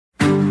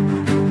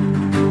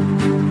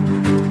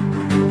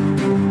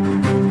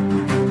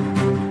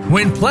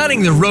When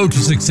planning the road to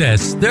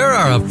success, there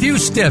are a few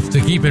steps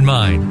to keep in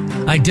mind.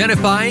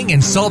 Identifying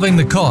and solving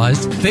the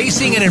cause,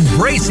 facing and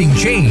embracing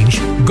change,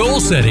 goal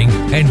setting,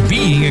 and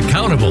being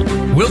accountable.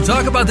 We'll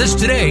talk about this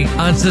today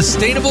on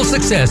Sustainable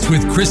Success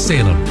with Chris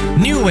Salem.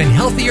 New and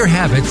healthier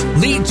habits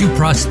lead to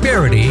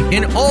prosperity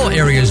in all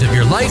areas of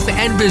your life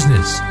and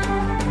business.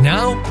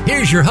 Now,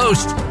 here's your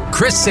host,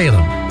 Chris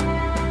Salem.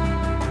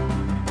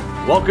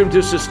 Welcome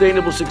to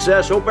Sustainable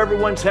Success. Hope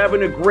everyone's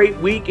having a great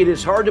week. It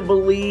is hard to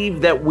believe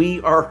that we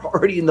are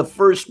already in the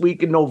first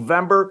week of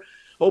November.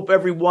 Hope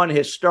everyone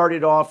has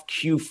started off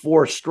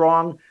Q4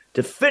 strong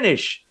to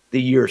finish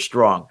the year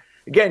strong.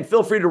 Again,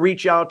 feel free to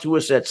reach out to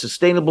us at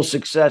Sustainable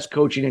Success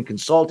Coaching and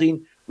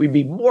Consulting. We'd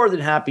be more than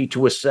happy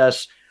to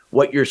assess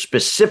what your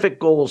specific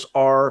goals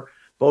are,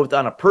 both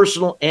on a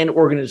personal and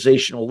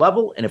organizational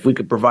level. And if we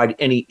could provide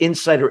any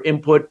insight or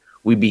input,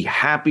 we'd be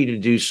happy to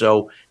do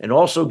so, and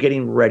also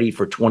getting ready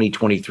for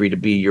 2023 to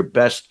be your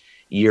best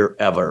year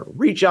ever.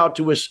 Reach out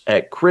to us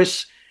at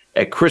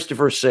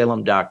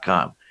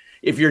chris@christophersalem.com.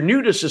 If you're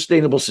new to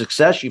Sustainable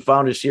Success, you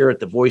found us here at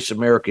the Voice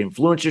America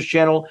Influencers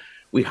channel.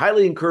 We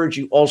highly encourage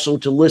you also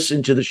to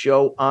listen to the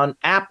show on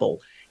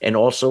Apple and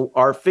also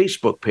our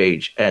Facebook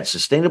page at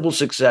Sustainable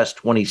Success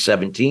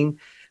 2017.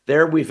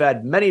 There, we've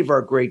had many of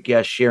our great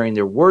guests sharing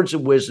their words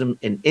of wisdom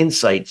and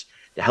insights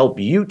to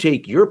help you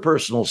take your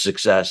personal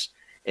success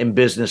in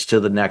business to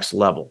the next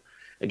level.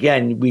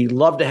 Again, we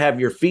love to have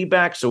your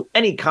feedback. So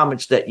any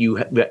comments that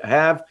you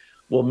have,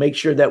 we'll make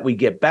sure that we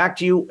get back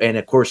to you. And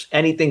of course,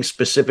 anything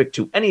specific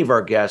to any of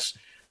our guests,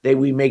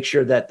 we make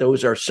sure that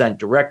those are sent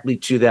directly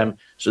to them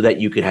so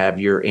that you could have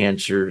your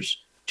answers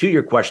to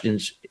your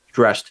questions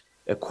addressed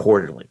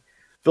accordingly.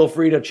 Feel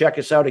free to check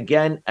us out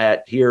again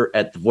here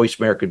at the Voice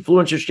America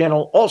Influencers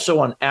channel, also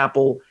on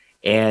Apple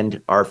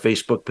and our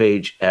Facebook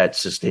page at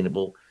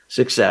Sustainable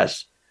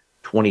Success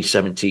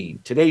 2017.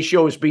 Today's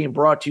show is being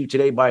brought to you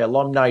today by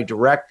Alumni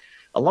Direct.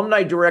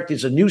 Alumni Direct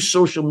is a new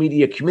social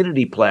media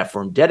community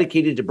platform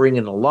dedicated to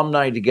bringing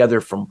alumni together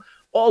from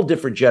all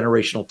different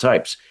generational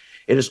types.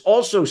 It has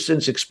also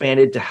since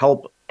expanded to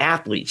help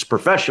athletes,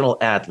 professional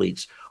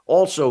athletes,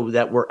 also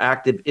that were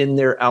active in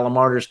their alma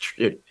maters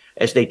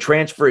as they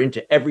transfer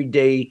into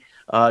everyday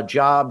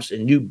jobs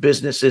and new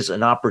businesses,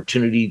 an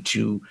opportunity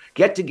to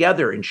get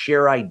together and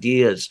share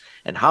ideas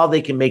and how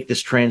they can make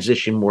this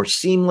transition more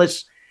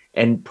seamless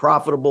and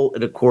profitable,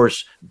 and of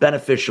course,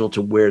 beneficial to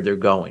where they're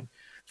going.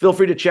 Feel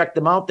free to check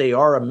them out. They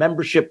are a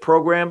membership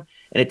program,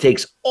 and it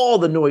takes all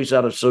the noise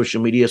out of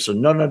social media. So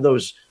none of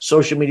those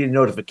social media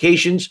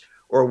notifications,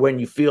 or when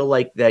you feel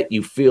like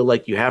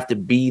you have to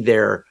be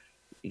there.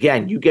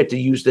 Again, you get to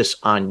use this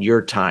on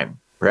your time.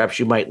 Perhaps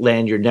you might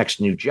land your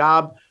next new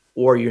job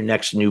or your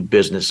next new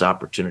business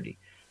opportunity.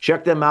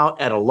 Check them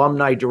out at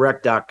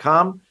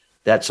alumnidirect.com.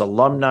 That's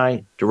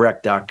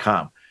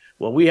alumnidirect.com.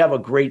 Well, we have a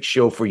great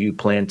show for you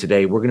planned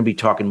today. We're going to be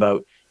talking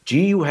about, do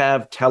you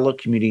have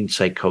telecommuting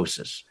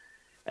psychosis?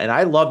 And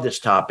I love this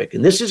topic.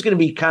 And this is going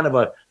to be kind of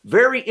a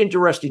very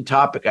interesting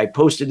topic. I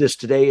posted this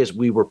today as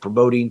we were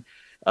promoting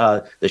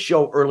the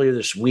show earlier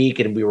this week,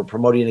 and we were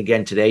promoting it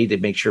again today to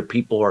make sure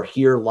people are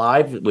here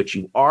live, which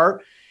you are.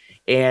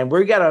 And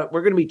we're going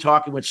to be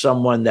talking with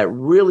someone that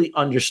really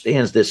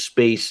understands this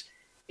space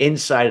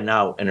inside and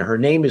out. And her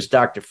name is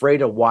Dr.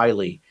 Freda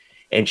Wiley.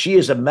 And she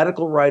is a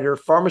medical writer,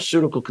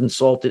 pharmaceutical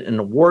consultant, and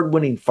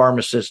award-winning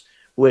pharmacist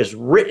who has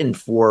written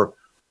for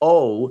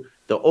the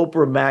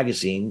Oprah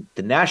Magazine,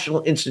 the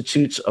National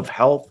Institutes of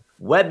Health,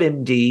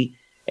 WebMD,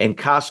 and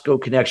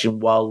Costco Connection,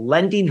 while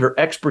lending her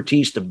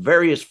expertise to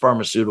various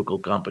pharmaceutical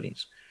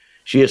companies.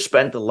 She has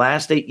spent the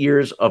last 8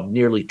 years of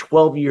nearly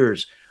 12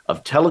 years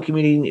of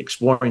telecommuting,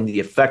 exploring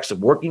the effects of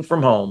working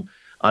from home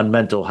on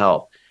mental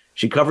health.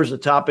 She covers the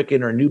topic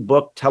in her new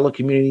book,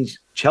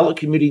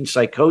 Telecommuting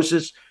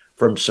Psychosis,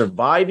 From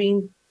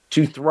Surviving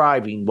to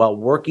Thriving While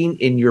Working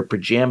in Your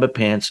Pajama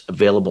Pants,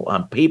 available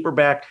on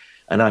paperback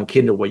and on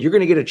Kindle. Well, you're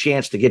going to get a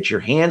chance to get your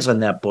hands on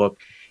that book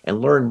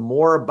and learn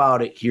more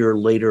about it here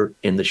later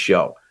in the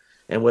show.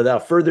 And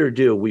without further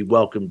ado, we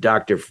welcome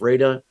Dr.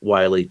 Freda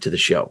Wiley to the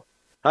show.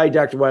 Hi,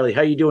 Dr. Wiley.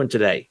 How are you doing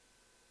today?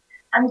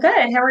 I'm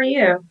good. How are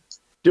you?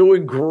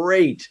 Doing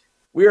great.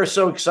 We are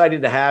so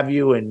excited to have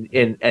you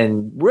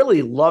and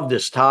really love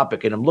this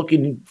topic. And I'm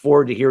looking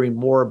forward to hearing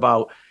more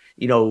about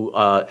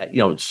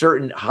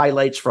certain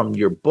highlights from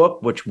your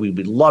book, which we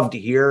would love to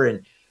hear.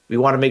 And we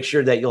want to make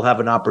sure that you'll have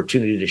an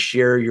opportunity to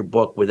share your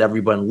book with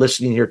everyone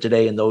listening here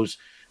today and those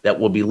that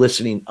will be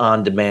listening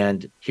on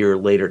demand here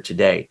later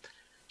today.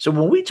 So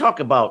when we talk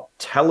about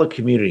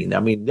telecommuting, I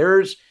mean,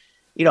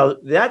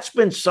 that's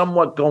been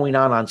somewhat going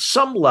on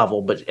some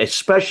level, but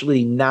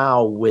especially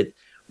now with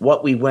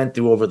what we went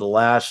through over the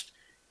last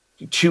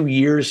 2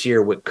 years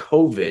here with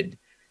COVID,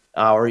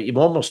 or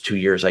almost 2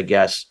 years, I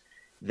guess,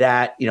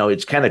 that,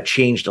 it's kind of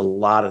changed a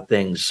lot of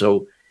things.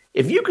 So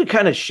if you could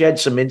kind of shed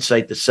some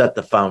insight to set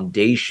the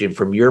foundation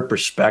from your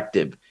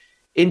perspective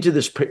into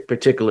this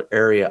particular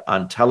area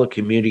on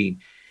telecommuting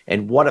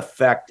and what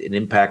effect and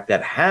impact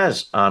that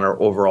has on our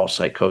overall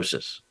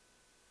psychosis.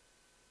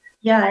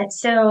 Yeah.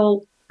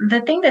 So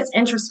the thing that's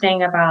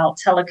interesting about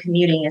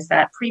telecommuting is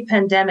that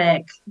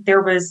pre-pandemic,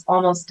 there was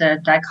almost a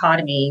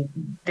dichotomy.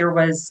 There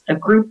was a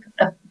group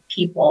of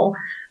people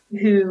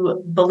who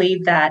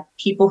believed that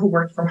people who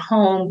worked from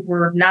home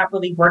were not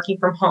really working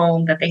from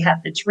home, that they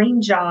had the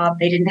dream job,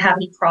 they didn't have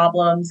any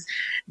problems,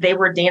 they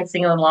were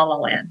dancing in La La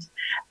Land.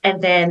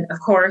 And then, of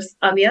course,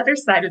 on the other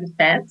side of the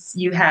fence,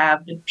 you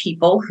have the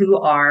people who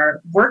are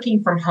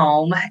working from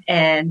home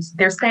and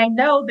they're saying,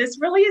 no, this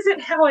really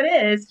isn't how it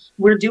is.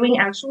 We're doing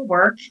actual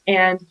work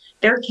and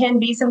there can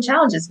be some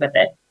challenges with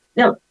it.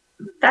 Now,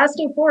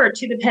 fasting forward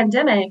to the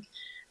pandemic,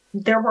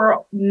 there were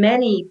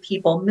many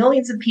people,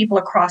 millions of people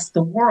across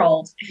the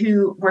world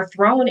who were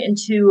thrown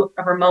into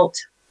a remote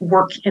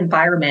work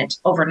environment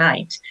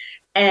overnight.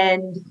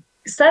 And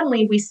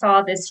suddenly we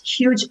saw this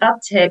huge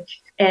uptick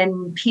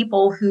in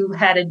people who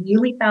had a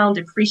newly found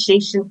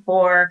appreciation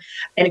for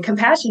and a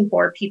compassion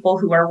for people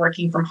who are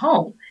working from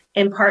home,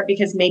 in part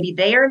because maybe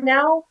they are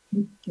now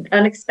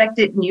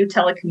unexpected new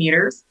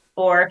telecommuters,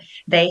 or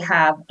they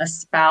have a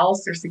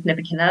spouse or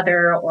significant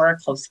other or a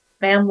close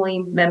family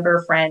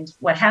member, friend,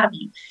 what have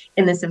you,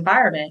 in this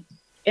environment.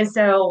 And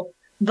so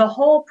the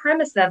whole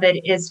premise of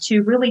it is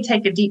to really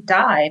take a deep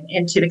dive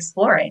and to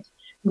explore it.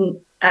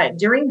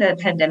 During the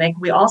pandemic,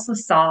 we also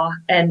saw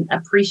an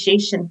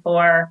appreciation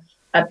for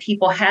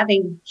people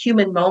having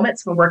human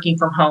moments when working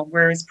from home,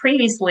 whereas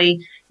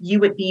previously you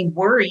would be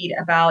worried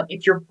about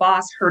if your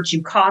boss heard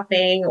you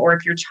coughing or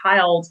if your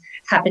child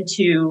happened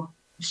to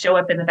show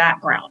up in the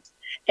background.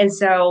 And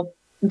so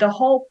the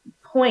whole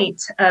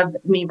point of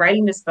me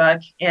writing this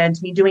book and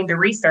me doing the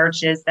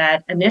research is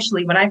that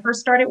initially when I first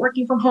started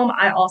working from home,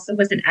 I also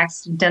was an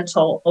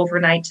accidental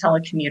overnight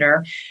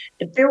telecommuter.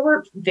 There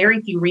were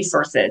very few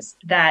resources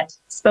that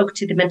spoke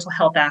to the mental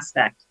health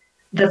aspect.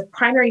 The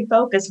primary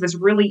focus was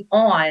really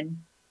on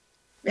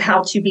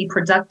how to be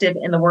productive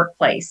in the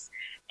workplace.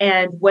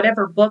 And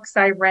whatever books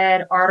I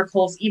read,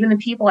 articles, even the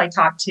people I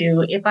talked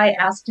to, if I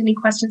asked any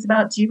questions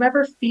about, do you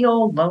ever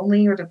feel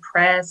lonely or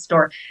depressed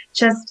or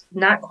just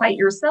not quite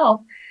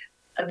yourself?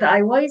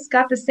 I always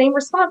got the same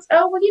response.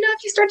 Oh, well,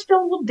 if you start to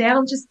feel a little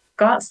down, just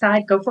go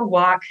outside, go for a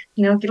walk,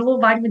 get a little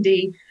vitamin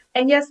D.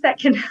 And yes, that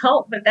can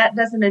help, but that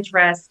doesn't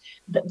address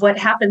what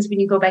happens when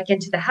you go back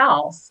into the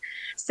house.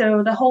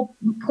 So the whole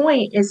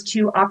point is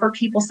to offer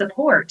people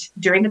support.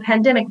 During the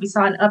pandemic, we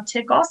saw an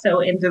uptick also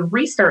in the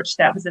research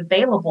that was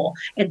available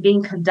and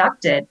being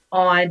conducted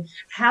on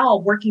how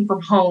working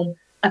from home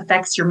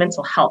affects your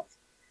mental health.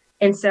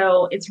 And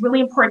so it's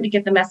really important to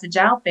get the message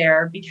out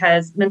there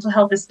because mental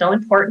health is still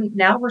important.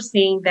 Now we're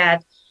seeing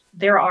that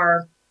there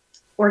are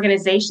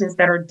organizations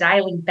that are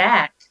dialing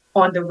back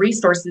on the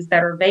resources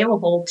that are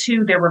available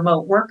to their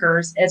remote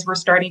workers as we're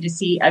starting to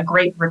see a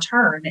great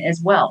return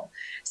as well.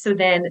 So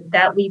then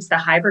that leaves the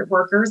hybrid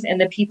workers and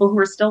the people who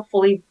are still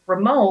fully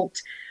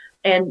remote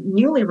and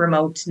newly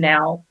remote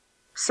now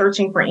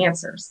searching for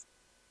answers.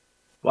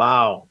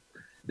 Wow.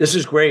 This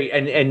is great.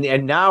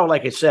 And now,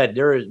 like I said,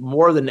 there is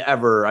more than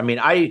ever. I mean,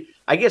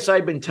 I guess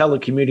I've been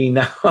telecommuting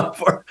now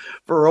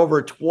for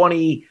over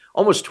 20,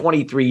 almost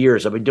 23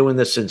 years. I've been doing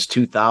this since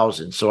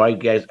 2000. So I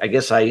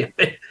guess I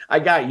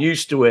got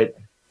used to it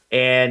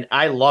and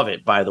I love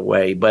it, by the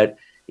way, but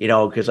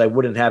because I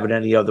wouldn't have it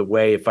any other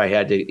way if I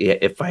had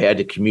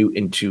to commute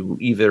into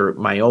either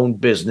my own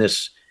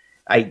business.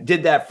 I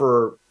did that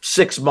for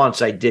 6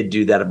 months. I did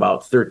do that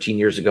about 13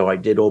 years ago. I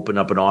did open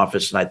up an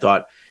office and I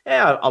thought,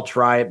 I'll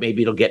try it.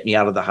 Maybe it'll get me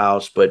out of the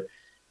house. But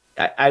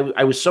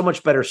I was so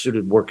much better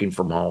suited working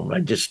from home. I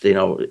just,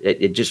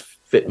 it just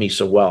fit me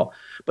so well.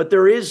 But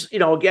there is,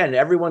 again,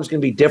 everyone's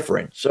going to be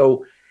different.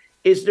 So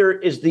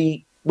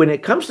when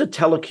it comes to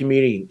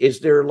telecommuting, is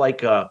there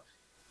like a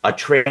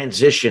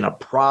transition, a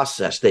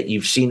process that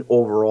you've seen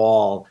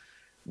overall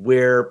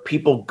where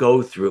people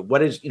go through?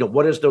 What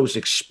is those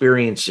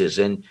experiences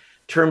in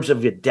terms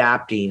of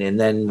adapting and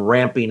then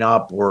ramping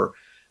up, or,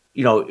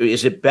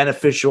 is it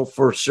beneficial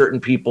for certain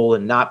people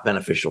and not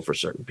beneficial for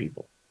certain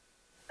people?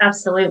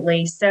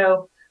 Absolutely.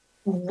 So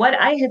what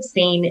I have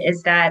seen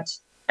is that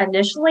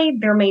initially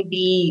there may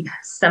be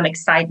some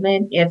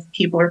excitement if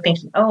people are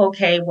thinking, oh,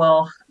 okay,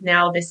 well,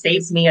 now this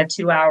saves me a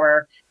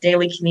 2-hour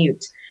daily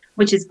commute,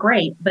 which is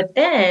great. But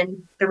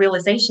then the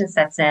realization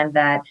sets in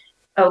that,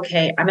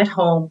 okay, I'm at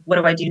home. What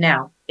do I do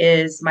now?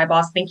 Is my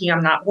boss thinking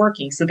I'm not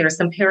working? So there's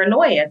some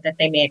paranoia that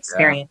they may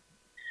experience. Yeah.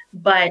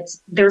 But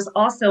there's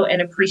also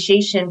an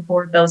appreciation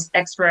for those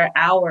extra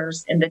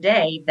hours in the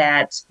day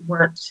that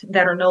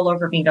are no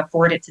longer being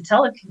afforded to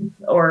telecom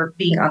or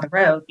being on the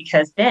road,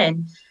 because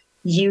then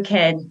you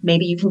can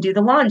do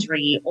the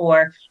laundry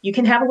or you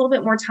can have a little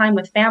bit more time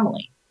with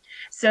family.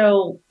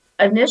 So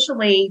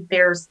initially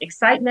there's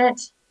excitement.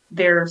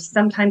 There's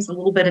sometimes a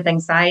little bit of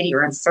anxiety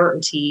or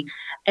uncertainty.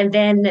 And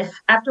then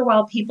after a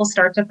while, people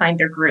start to find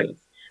their groove.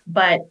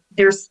 But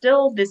there's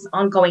still this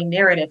ongoing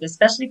narrative,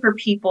 especially for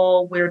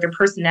people where their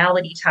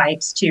personality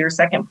types, to your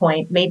second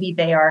point, maybe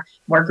they are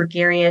more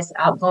gregarious,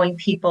 outgoing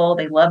people.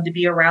 They love to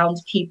be around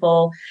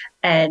people,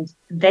 and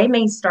they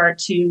may start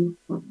to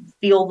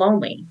feel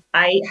lonely.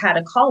 I had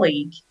a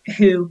colleague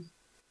who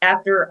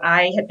after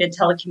I had been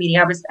telecommuting,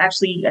 I was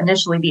actually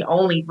initially the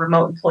only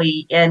remote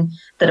employee in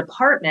the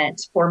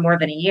department for more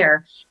than a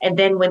year. And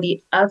then when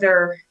the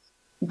other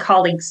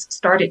colleagues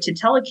started to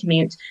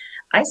telecommute,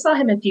 I saw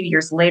him a few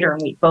years later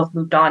and we both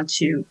moved on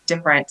to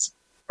different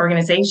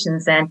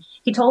organizations. And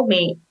he told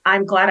me,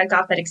 I'm glad I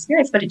got that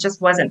experience, but it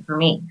just wasn't for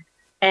me.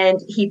 And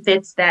he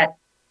fits that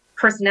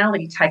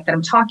personality type that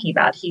I'm talking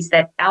about. He's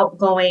that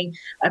outgoing,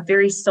 a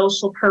very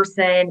social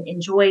person,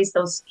 enjoys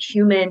those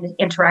human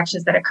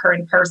interactions that occur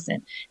in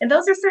person. And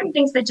those are certain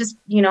things that just,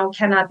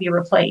 cannot be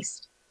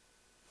replaced.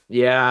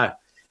 Yeah.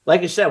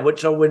 Like I said,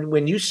 so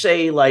when you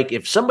say, like,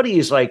 if somebody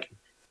is like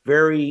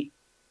very,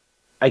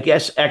 I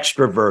guess,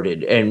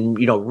 extroverted and,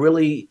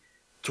 really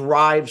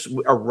thrives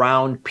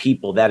around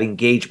people, that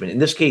engagement, in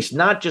this case,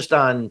 not just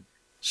on,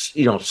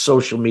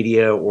 social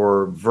media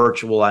or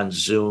virtual on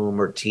Zoom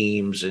or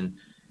Teams. And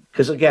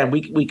because again,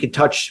 we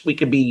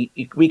could be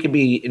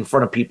in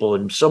front of people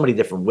in so many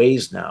different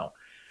ways now,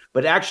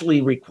 but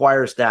actually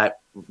requires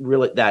that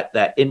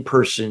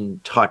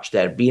in-person touch,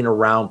 that being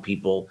around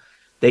people.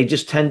 They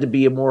just tend to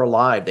be more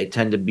alive. They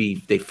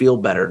feel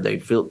better. They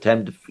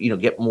tend to,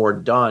 get more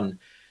done.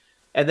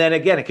 And then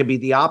again, it could be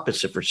the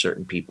opposite for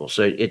certain people.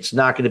 So it's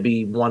not going to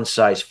be one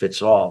size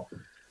fits all.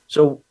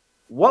 So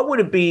what would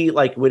it be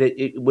like? Would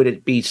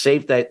it be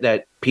safe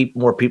that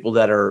more people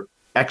that are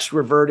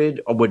extroverted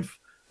would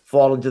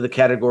fall into the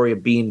category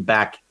of being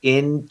back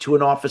into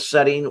an office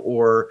setting,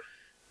 or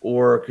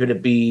could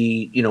it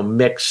be,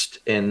 mixed,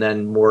 and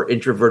then more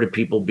introverted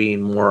people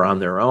being more on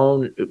their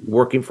own,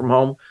 working from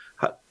home?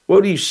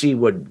 What do you see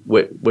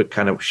what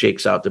kind of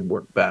shakes out to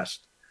work best?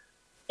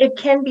 It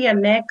can be a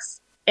mix.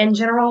 In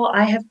general,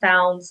 I have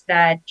found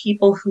that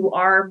people who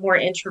are more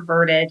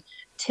introverted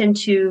tend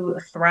to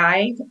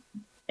thrive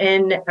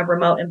in a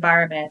remote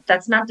environment.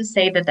 That's not to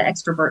say that the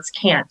extroverts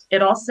can't.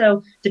 It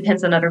also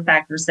depends on other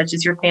factors, such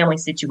as your family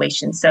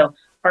situation. So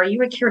are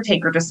you a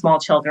caretaker to small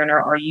children,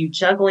 or are you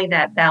juggling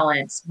that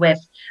balance with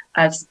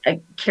a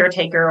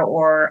caretaker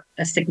or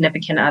a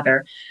significant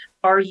other?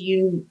 Are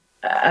you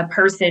a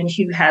person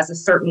who has a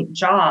certain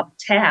job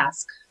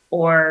task,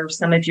 or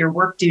some of your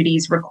work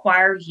duties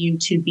require you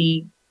to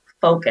be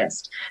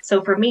focused?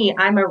 So for me,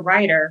 I'm a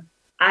writer.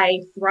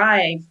 I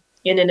thrive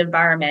in an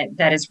environment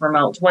that is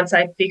remote. Once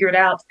I figured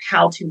out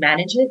how to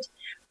manage it,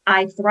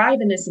 I thrive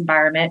in this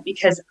environment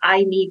because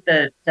I need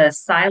the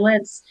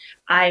silence.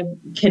 I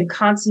can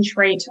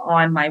concentrate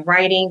on my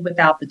writing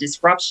without the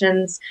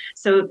disruptions.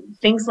 So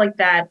things like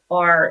that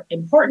are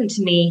important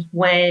to me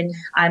when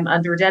I'm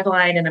under a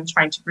deadline and I'm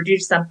trying to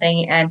produce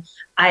something and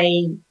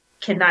I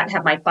cannot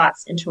have my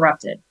thoughts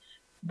interrupted.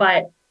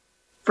 But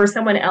for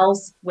someone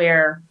else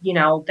where,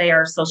 they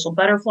are social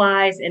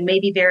butterflies and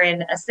maybe they're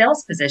in a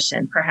sales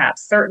position,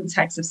 perhaps certain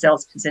types of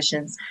sales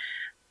positions,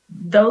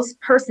 those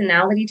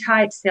personality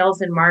types,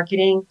 sales and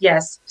marketing,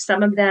 yes,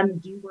 some of them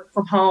do work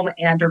from home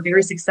and are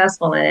very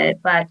successful in it,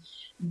 but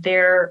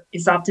there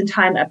is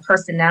oftentimes a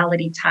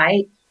personality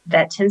type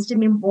that tends to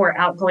be more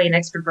outgoing and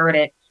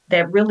extroverted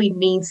that really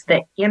needs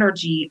the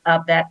energy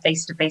of that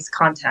face-to-face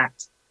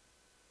contact.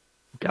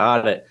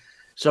 Got it.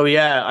 So,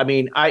 yeah, I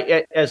mean,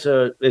 I as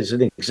an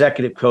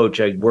executive coach,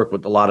 I work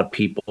with a lot of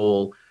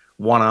people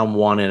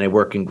one-on-one, and I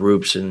work in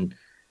groups. And,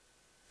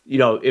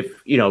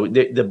 if,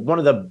 one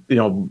of the,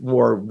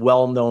 more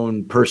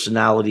well-known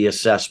personality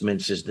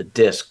assessments is the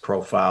DISC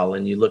profile.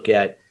 And you look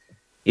at,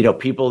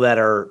 people that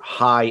are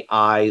high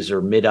I's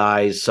or mid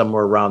I's,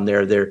 somewhere around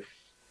there, they're,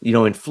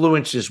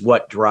 influence is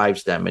what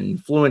drives them. And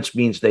influence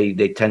means they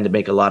tend to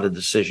make a lot of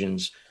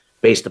decisions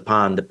based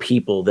upon the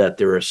people that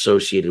they're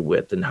associated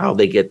with and how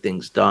they get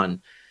things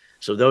done.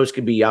 So those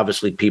could be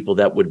obviously people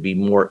that would be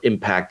more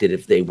impacted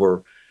if they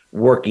were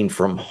working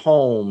from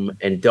home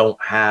and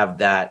don't have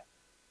that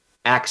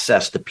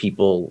access to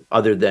people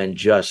other than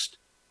just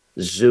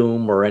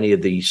Zoom or any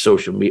of the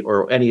social media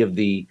or any of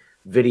the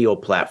video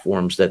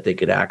platforms that they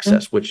could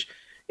access, which,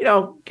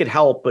 could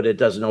help, but it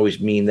doesn't always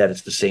mean that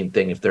it's the same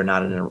thing if they're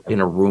not in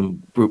a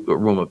room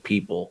of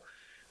people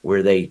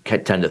where they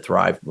tend to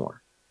thrive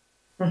more.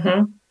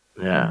 Mm-hmm.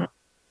 Yeah.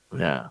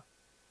 Yeah.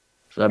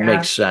 So that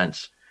makes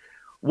sense.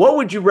 What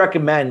would you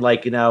recommend?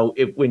 Like,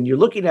 if when you're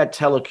looking at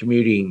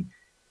telecommuting,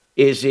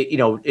 is it,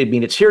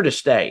 it's here to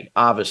stay,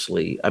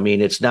 obviously. I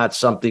mean, it's not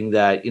something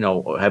that,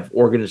 have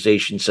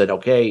organizations said,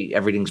 okay,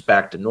 everything's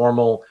back to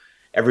normal.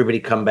 Everybody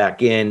come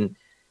back in.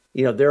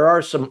 There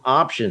are some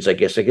options, I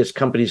guess.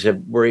 Companies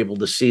were able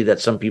to see that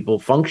some people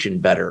function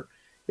better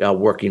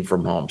working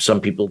from home. Some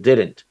people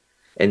didn't,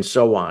 and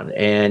so on.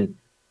 And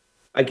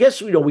I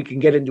guess, we can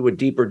get into a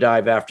deeper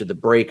dive after the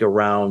break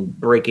around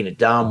breaking it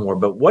down more.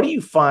 But what do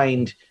you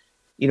find,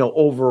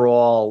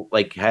 overall,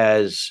 like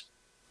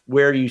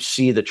where you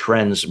see the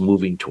trends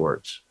moving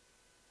towards?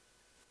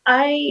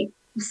 I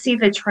see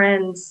the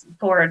trends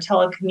for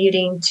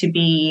telecommuting to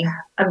be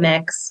a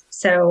mix.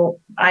 So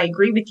I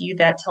agree with you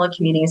that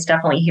telecommuting is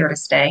definitely here to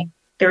stay.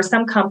 There are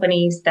some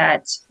companies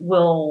that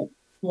will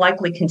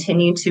likely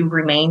continue to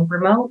remain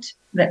remote,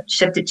 that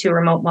shifted to a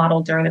remote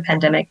model during the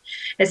pandemic,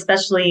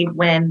 especially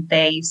when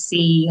they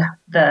see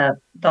the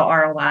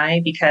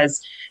ROI,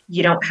 because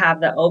you don't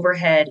have the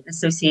overhead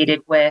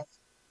associated with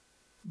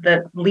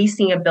the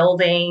leasing a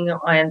building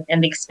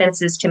and the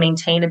expenses to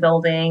maintain a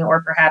building,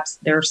 or perhaps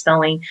they're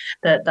selling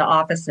the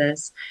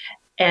offices.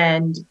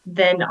 And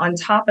then on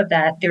top of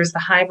that, there's the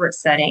hybrid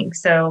setting.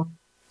 So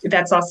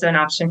that's also an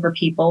option for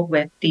people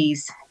with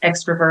these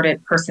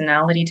extroverted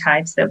personality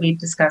types that we've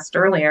discussed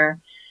earlier.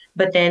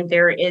 But then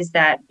there is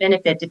that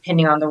benefit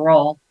depending on the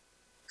role.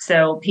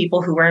 So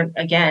people who were,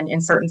 again,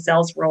 in certain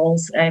sales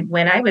roles, and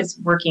when I was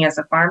working as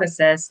a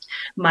pharmacist,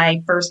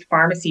 my first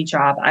pharmacy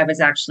job, I was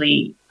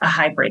actually a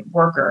hybrid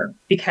worker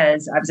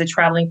because I was a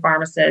traveling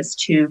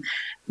pharmacist who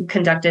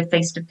conducted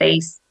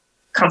face-to-face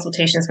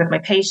consultations with my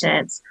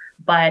patients.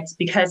 But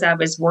because I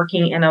was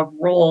working in a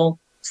rural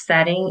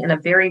setting, in a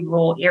very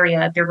rural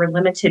area, there were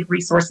limited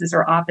resources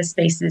or office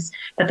spaces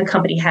that the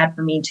company had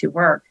for me to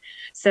work.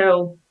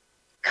 So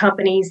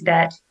companies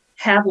that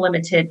have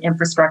limited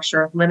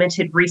infrastructure,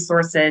 limited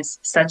resources,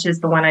 such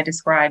as the one I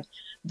described,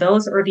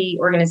 those are the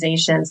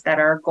organizations that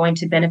are going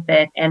to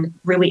benefit and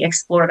really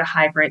explore the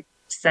hybrid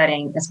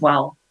setting as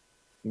well.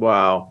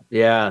 Wow.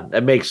 Yeah,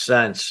 that makes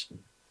sense.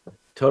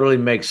 Totally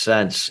makes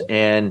sense.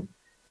 And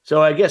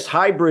so I guess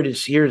hybrid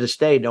is here to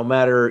stay, no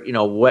matter,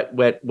 what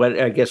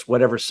I guess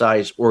whatever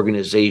size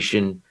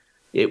organization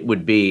it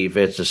would be, if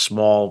it's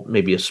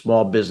maybe a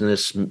small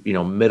business,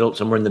 middle,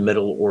 somewhere in the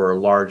middle, or a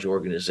large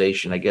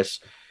organization. I guess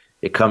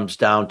it comes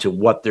down to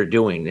what they're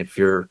doing. If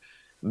you're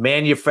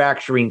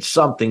manufacturing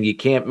something, you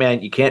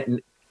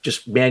can't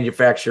just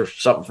manufacture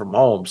something from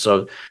home.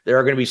 So there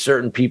are going to be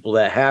certain people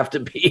that have to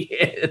be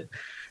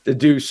to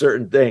do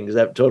certain things.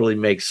 That totally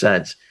makes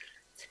sense.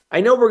 I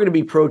know we're going to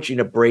be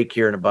approaching a break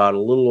here in about a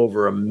little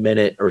over a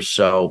minute or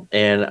so.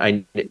 And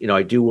I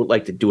do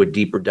like to do a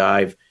deeper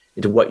dive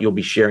into what you'll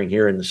be sharing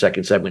here in the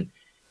second segment.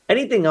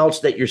 Anything else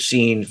that you're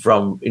seeing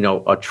from,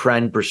 a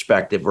trend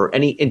perspective, or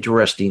any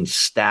interesting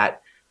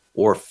stat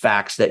or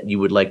facts that you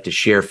would like to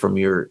share from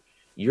your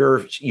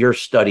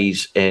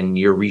studies and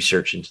your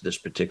research into this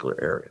particular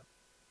area?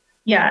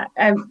 Yeah.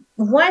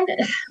 One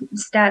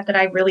stat that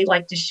I really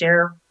like to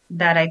share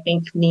that I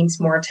think needs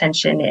more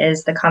attention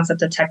is the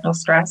concept of techno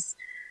stress,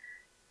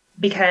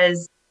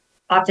 because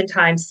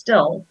oftentimes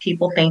still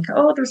people think,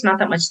 there's not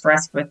that much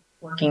stress with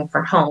working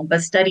from home.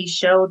 But studies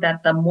show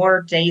that the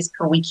more days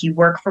per week you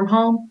work from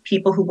home,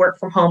 people who work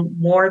from home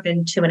more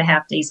than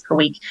 2.5 days per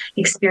week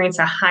experience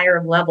a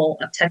higher level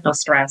of techno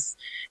stress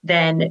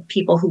than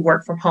people who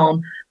work from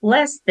home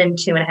less than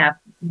 2.5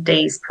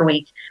 days per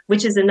week,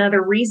 which is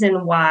another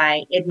reason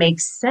why it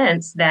makes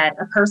sense that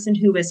a person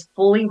who is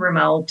fully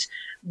remote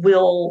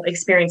will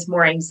experience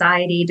more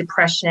anxiety,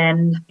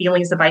 depression,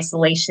 feelings of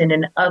isolation,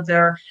 and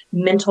other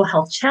mental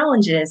health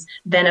challenges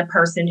than a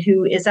person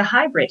who is a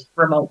hybrid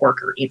remote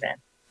worker even.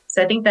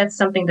 So I think that's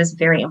something that's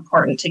very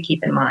important to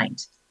keep in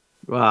mind.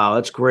 Wow,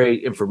 that's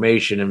great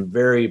information and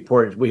very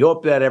important. We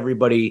hope that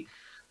everybody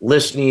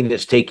listening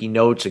is taking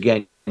notes.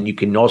 Again, you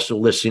can also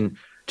listen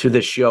to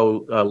the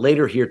show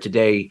later here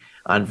today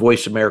on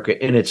Voice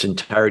America in its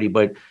entirety.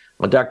 But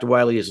Dr.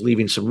 Wiley is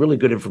leaving some really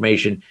good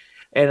information.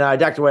 And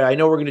Dr. Wiley, I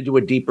know we're going to do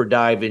a deeper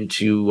dive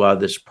into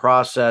this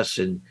process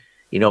and,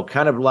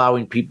 kind of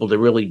allowing people to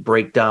really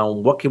break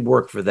down what can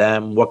work for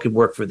them, what can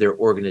work for their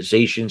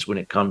organizations when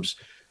it comes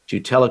to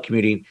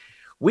telecommuting.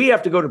 We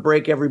have to go to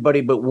break,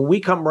 everybody. But when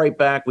we come right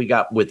back, we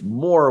got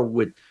more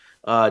with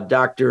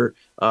Dr.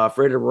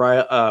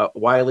 Freda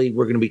Wiley.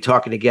 We're going to be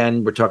talking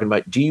again. We're talking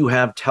about, do you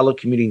have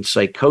telecommuting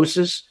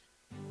psychosis?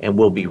 And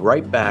we'll be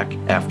right back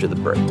after the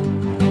break.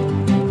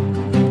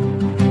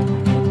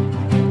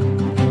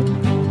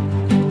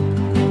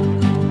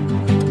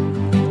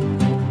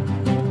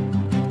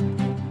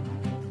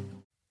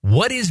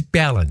 What is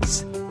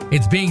balance?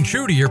 It's being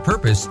true to your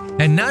purpose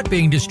and not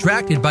being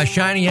distracted by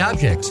shiny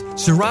objects,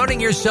 surrounding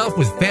yourself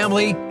with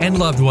family and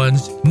loved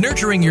ones,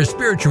 nurturing your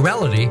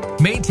spirituality,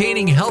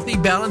 maintaining healthy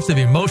balance of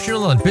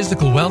emotional and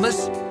physical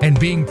wellness, and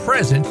being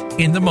present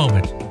in the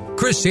moment.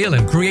 Chris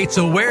Salem creates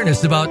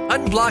awareness about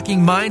unblocking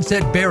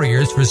mindset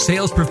barriers for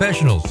sales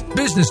professionals,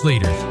 business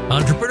leaders,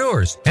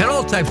 entrepreneurs, and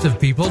all types of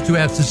people to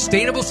have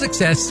sustainable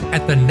success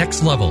at the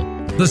next level.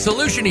 The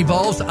solution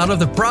evolves out of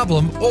the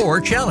problem or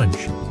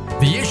challenge.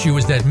 The issue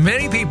is that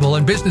many people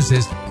and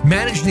businesses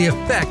manage the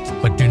effect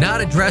but do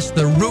not address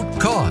the root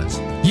cause.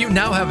 You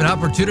now have an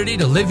opportunity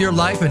to live your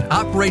life and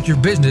operate your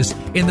business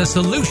in the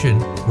solution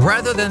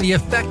rather than the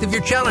effect of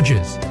your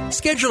challenges.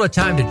 Schedule a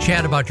time to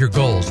chat about your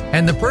goals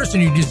and the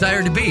person you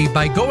desire to be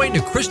by going to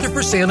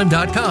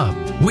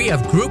ChristopherSalem.com. We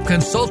have group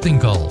consulting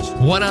calls,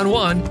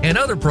 one-on-one, and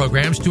other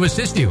programs to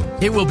assist you.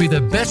 It will be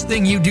the best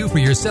thing you do for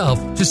yourself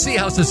to see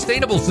how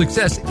sustainable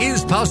success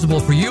is possible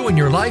for you in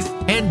your life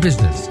and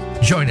business.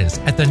 Join us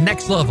at the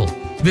next level.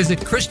 Visit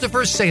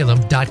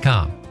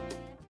ChristopherSalem.com.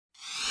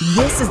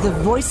 This is the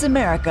Voice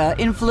America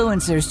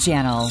Influencers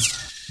Channel.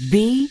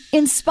 Be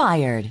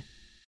inspired.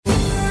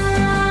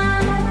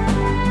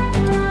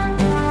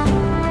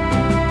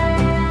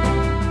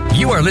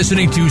 You are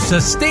listening to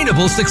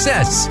Sustainable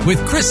Success with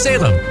Chris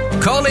Salem.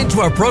 Call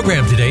into our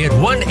program today at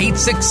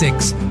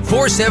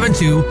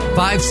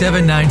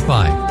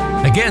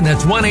 1-866-472-5795. Again,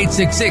 that's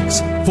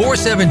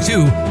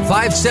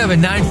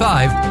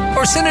 1-866-472-5795.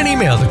 Or send an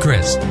email to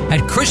Chris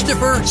at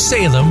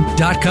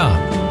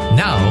ChristopherSalem.com.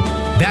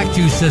 Now, back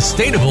to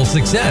Sustainable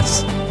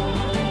Success.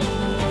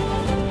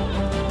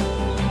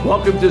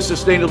 Welcome to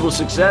Sustainable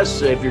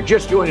Success. If you're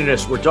just joining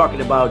us, we're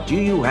talking about, do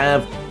you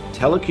have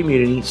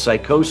telecommuting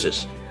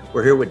psychosis?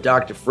 We're here with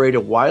Dr.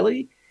 Freda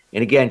Wiley.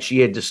 And again, she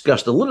had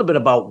discussed a little bit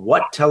about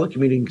what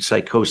telecommuting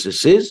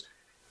psychosis is.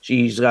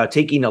 She's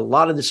taking a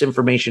lot of this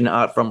information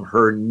out from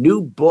her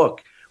new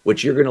book,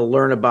 which you're going to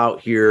learn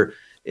about here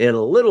in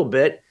a little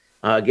bit.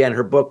 Again,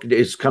 her book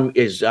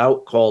is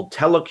out called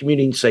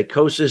Telecommuting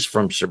Psychosis: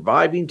 From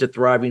Surviving to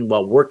Thriving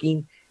While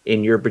Working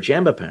in Your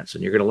Pajama Pants.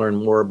 And you're going to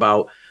learn more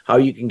about how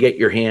you can get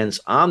your hands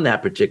on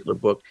that particular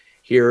book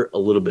here a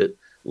little bit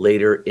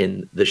later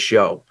in the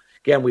show.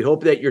 Again, we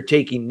hope that you're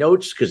taking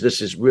notes because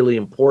this is really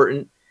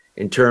important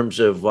in terms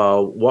of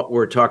what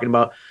we're talking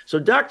about. So,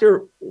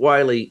 Dr.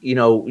 Wiley,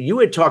 you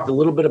had talked a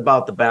little bit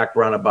about the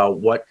background about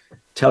what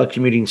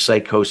telecommuting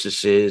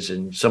psychosis is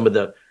and some of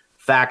the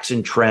facts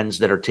and trends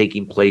that are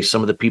taking place,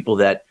 some of the people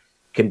that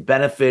can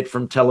benefit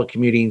from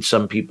telecommuting,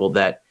 some people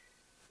that,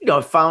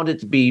 have found it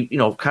to be,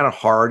 kind of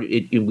hard.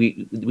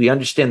 We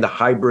understand the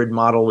hybrid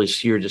model is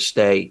here to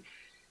stay.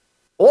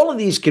 All of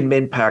these can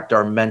impact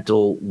our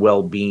mental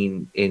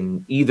well-being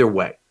in either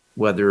way,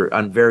 whether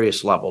on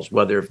various levels,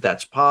 whether if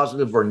that's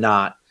positive or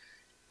not.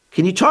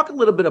 Can you talk a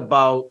little bit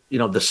about,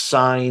 the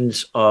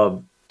signs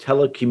of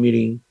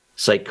telecommuting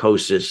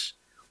psychosis?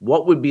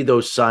 What would be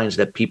those signs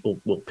that people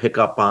will pick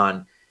up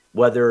on,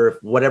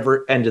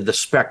 whatever end of the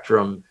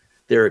spectrum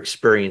they're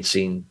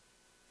experiencing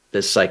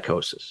this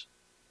psychosis?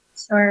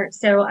 Sure.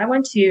 So I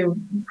want to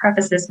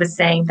preface this with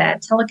saying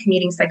that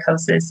telecommuting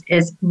psychosis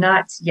is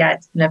not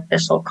yet an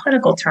official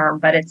clinical term,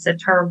 but it's a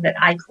term that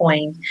I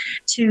coined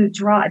to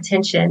draw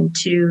attention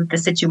to the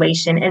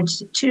situation and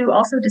to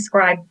also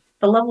describe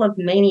the level of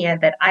mania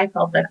that I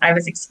felt that I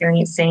was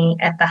experiencing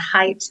at the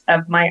height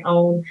of my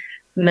own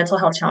mental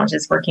health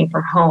challenges working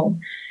from home.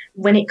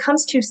 When it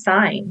comes to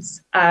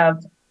signs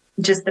of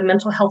just the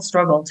mental health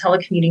struggle,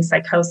 telecommuting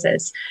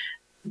psychosis,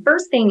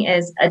 first thing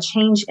is a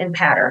change in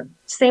pattern,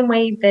 same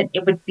way that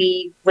it would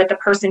be with a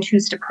person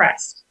who's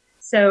depressed.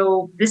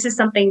 So this is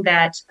something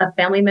that a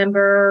family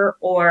member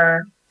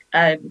or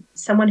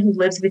someone who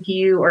lives with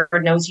you or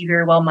knows you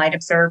very well might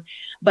observe.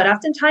 But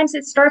oftentimes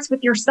it starts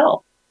with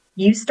yourself.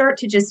 You start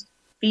to just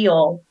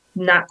feel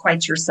not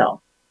quite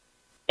yourself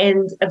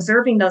and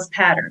observing those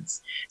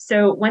patterns.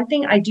 So one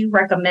thing I do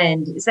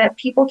recommend is that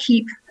people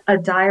keep a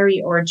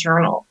diary or a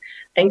journal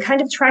and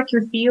kind of track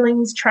your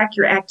feelings, track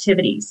your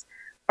activities.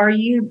 Are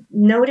you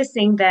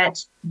noticing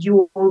that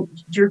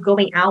you're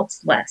going out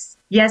less?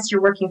 Yes,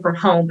 you're working from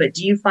home, but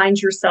do you find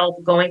yourself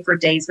going for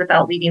days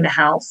without leaving the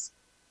house?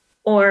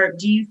 Or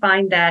do you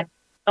find that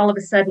all of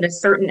a sudden a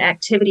certain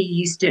activity you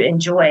used to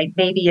enjoy,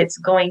 maybe it's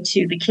going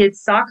to the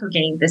kids' soccer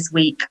game this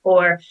week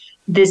or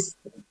this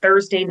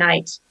Thursday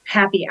night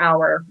happy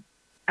hour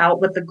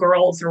out with the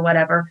girls or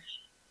whatever,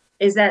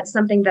 is that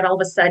something that all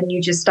of a sudden you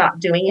just stop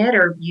doing it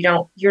or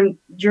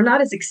you're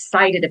not as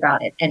excited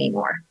about it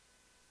anymore?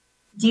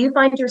 Do you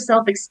find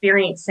yourself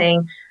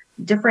experiencing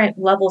different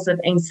levels of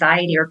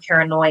anxiety or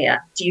paranoia?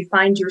 Do you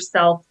find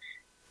yourself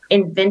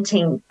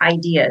inventing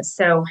ideas?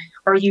 So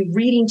are you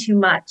reading too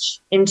much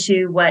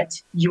into what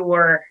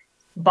your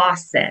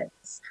boss says?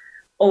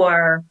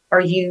 Or how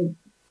are you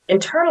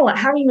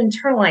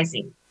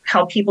internalizing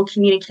how people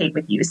communicate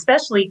with you,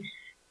 especially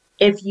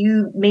if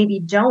you maybe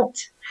don't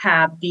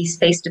have these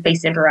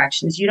face-to-face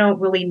interactions? You don't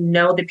really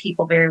know the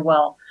people very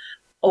well,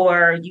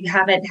 or you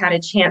haven't had a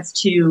chance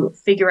to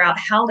figure out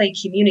how they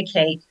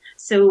communicate,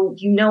 so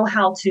you know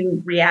how to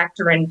react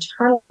or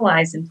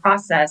internalize and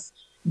process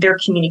their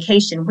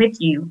communication with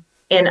you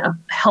in a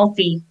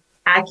healthy,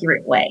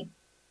 accurate way.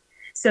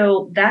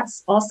 So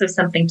that's also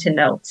something to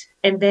note.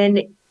 And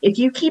then if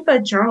you keep a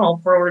journal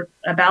for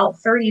about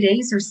 30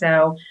 days or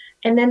so,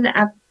 and then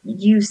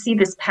you see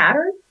this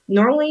pattern,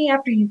 normally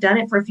after you've done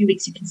it for a few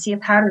weeks, you can see a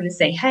pattern and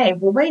say, hey,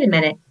 well, wait a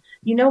minute.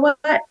 You know what?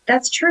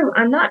 That's true.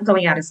 I'm not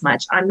going out as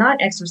much. I'm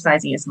not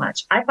exercising as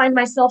much. I find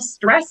myself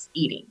stress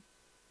eating.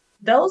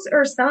 Those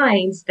are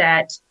signs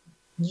that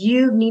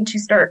you need to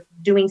start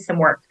doing some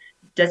work.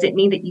 Does it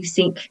mean that you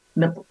seek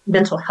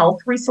mental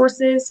health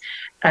resources?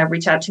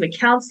 Reach out to a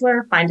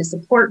counselor, find a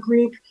support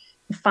group,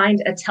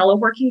 find a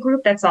teleworking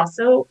group. That's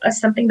also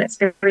something that's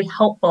very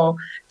helpful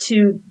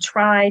to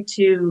try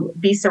to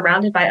be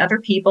surrounded by other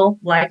people,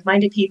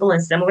 like-minded people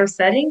in similar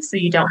settings, so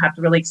you don't have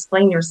to really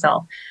explain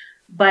yourself.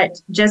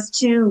 But just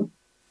to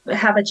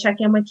have a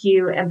check-in with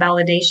you and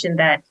validation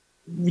that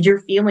your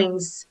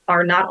feelings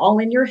are not all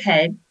in your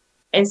head.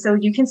 And so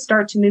you can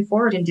start to move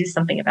forward and do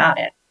something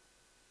about it.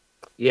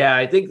 Yeah,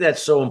 I think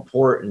that's so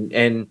important.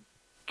 And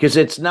because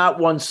it's not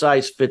one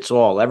size fits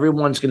all.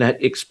 Everyone's going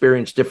to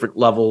experience different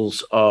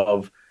levels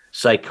of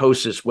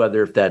psychosis,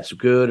 whether if that's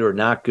good or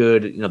not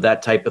good,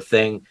 that type of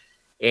thing.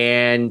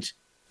 And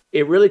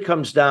it really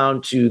comes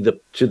down to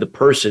the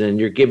person, and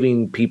you're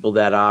giving people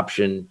that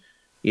option,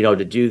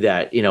 to do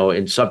that,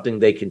 and something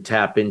they can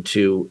tap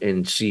into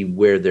and see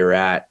where they're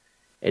at,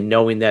 and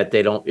knowing that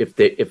they don't, if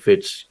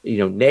it's,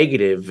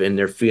 negative and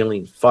they're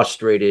feeling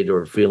frustrated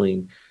or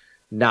feeling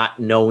not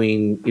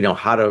knowing,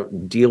 how to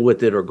deal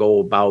with it or go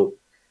about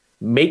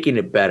making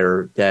it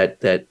better,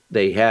 that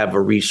they have a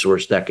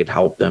resource that could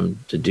help them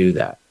to do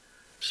that.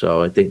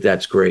 So I think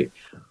that's great.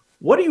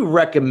 What do you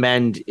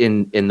recommend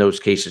in those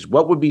cases?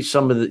 What would be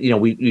some of the,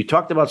 we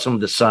talked about some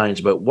of the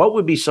signs, but what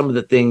would be some of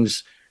the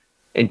things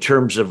in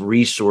terms of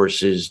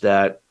resources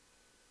that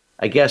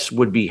I guess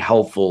would be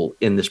helpful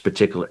in this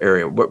particular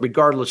area, but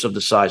regardless of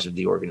the size of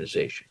the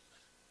organization?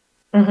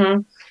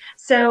 Mm-hmm.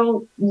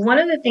 So one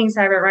of the things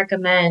I would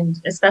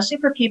recommend, especially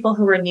for people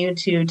who are new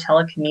to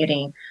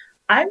telecommuting,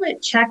 I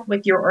would check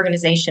with your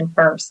organization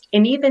first.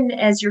 And even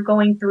as you're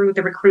going through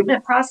the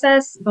recruitment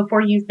process,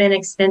 before you've been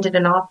extended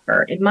an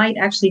offer, it might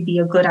actually be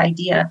a good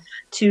idea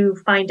to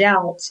find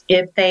out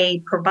if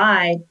they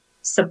provide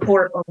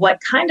support or what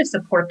kind of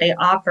support they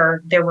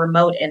offer their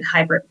remote and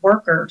hybrid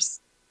workers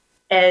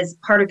as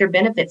part of their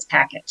benefits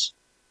package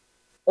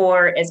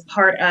or as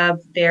part of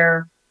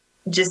their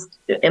just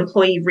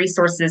employee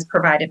resources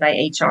provided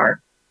by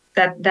HR.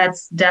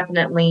 That's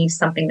definitely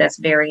something that's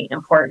very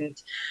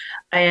important.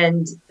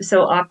 And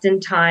so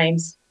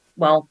oftentimes,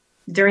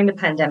 during the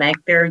pandemic,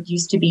 there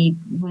used to be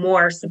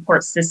more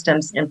support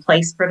systems in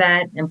place for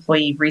that,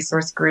 employee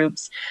resource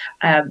groups,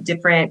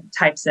 different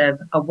types of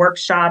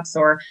workshops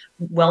or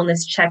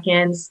wellness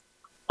check-ins.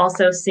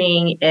 Also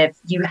seeing if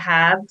you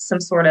have some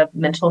sort of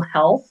mental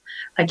health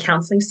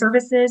counseling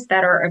services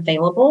that are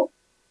available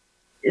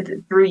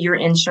through your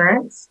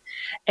insurance.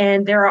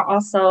 And there are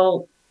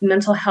also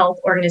mental health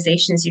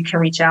organizations you can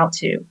reach out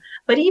to.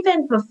 But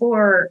even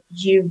before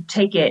you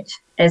take it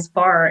as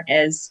far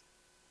as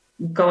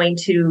going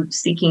to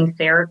seeking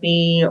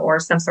therapy or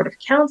some sort of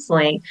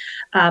counseling,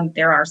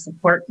 there are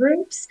support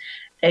groups.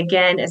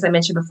 Again, as I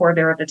mentioned before,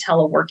 there are the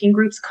teleworking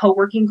groups,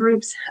 co-working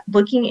groups,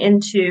 looking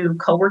into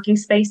co-working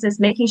spaces,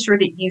 making sure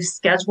that you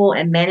schedule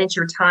and manage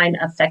your time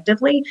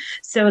effectively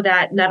so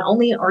that not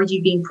only are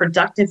you being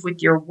productive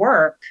with your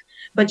work,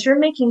 but you're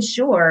making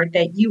sure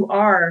that you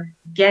are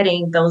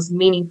getting those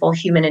meaningful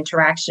human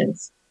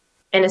interactions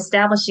and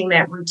establishing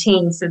that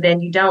routine. So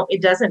then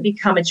it doesn't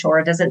become a chore.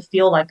 It doesn't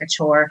feel like a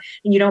chore,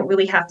 and you don't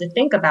really have to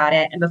think about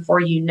it. And before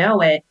you know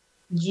it,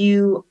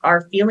 you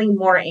are feeling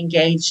more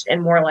engaged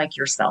and more like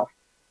yourself.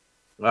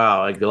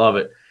 Wow. I love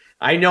it.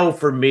 I know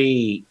for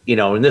me,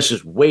 and this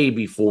is way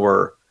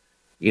before,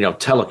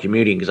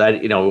 telecommuting, because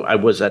I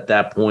was at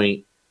that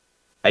point,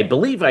 I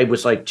believe I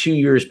was like 2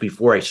 years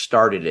before I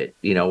started it,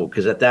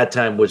 because at that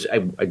time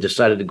I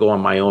decided to go on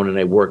my own and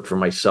I worked for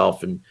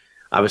myself. And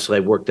obviously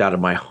I worked out of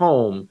my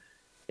home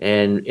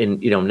and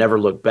never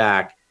looked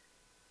back.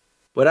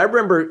 But I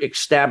remember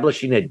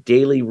establishing a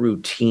daily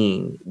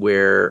routine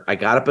where I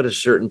got up at a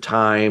certain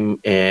time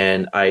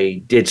and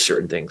I did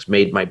certain things,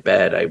 made my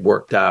bed, I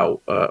worked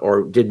out,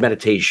 or did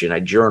meditation, I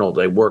journaled,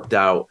 I worked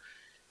out.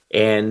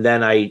 And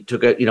then I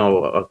took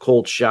a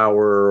cold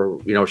shower,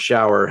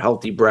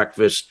 healthy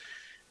breakfast,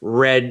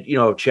 read,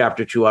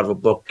 chapter 2 out of a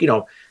book,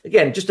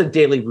 again, just a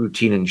daily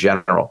routine in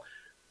general.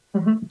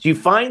 Mm-hmm. Do you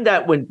find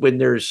that when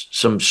there's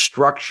some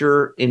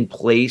structure in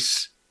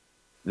place,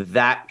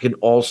 that can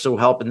also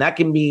help? And that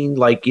can mean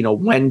like,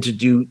 when to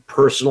do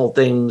personal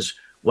things,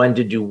 when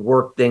to do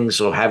work things.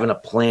 So having a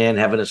plan,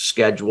 having a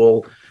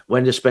schedule,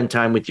 when to spend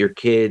time with your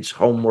kids,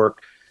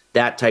 homework,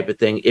 that type of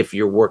thing. If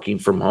you're working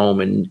from home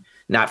and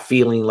not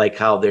feeling like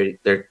how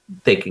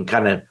they can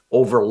kind of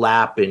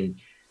overlap, and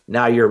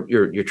now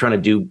you're trying to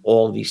do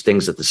all of these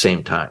things at the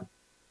same time.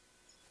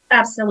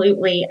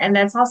 Absolutely. And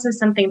that's also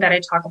something that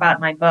I talk about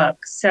in my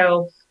book.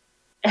 So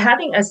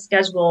having a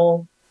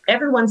schedule,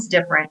 everyone's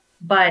different,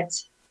 but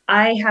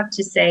I have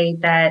to say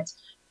that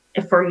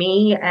for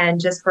me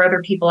and just for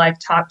other people I've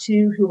talked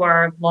to who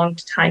are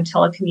long-time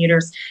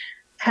telecommuters,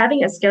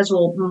 having a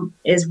schedule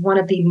is one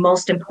of the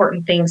most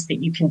important things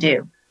that you can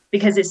do,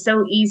 because it's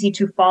so easy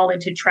to fall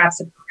into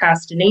traps of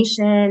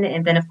procrastination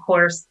and then, of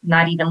course,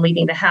 not even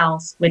leaving the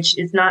house, which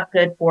is not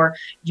good for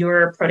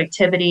your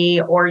productivity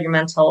or your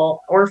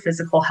mental or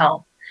physical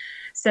health.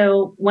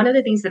 So one of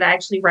the things that I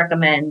actually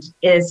recommend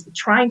is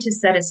trying to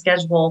set a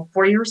schedule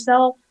for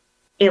yourself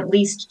at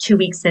least 2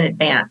 weeks in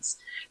advance,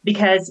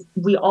 because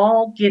we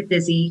all get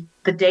busy.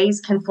 The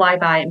days can fly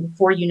by, and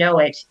before you know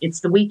it, it's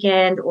the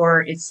weekend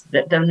or it's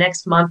the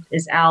next month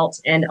is out.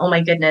 And oh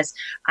my goodness,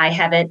 I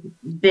haven't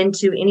been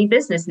to any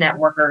business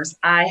networkers.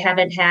 I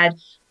haven't had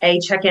a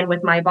check-in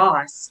with my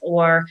boss,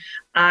 or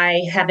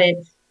I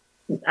haven't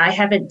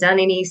done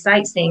any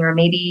sightseeing, or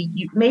maybe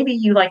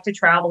you like to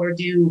travel or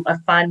do a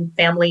fun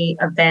family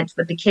event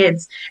with the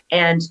kids,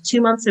 and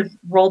 2 months have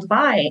rolled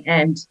by,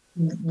 and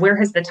where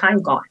has the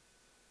time gone?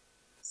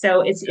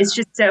 So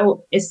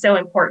it's so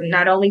important,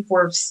 not only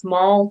for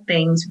small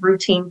things,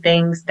 routine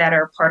things that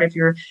are part of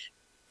your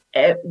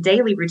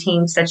daily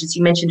routine, such as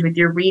you mentioned with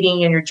your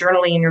reading and your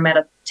journaling and your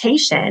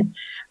meditation,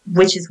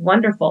 which is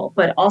wonderful,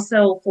 but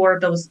also for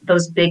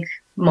those big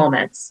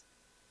moments.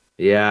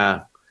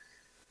 Yeah.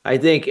 I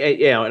think,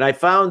 and I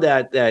found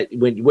that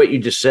when what you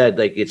just said,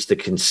 like it's the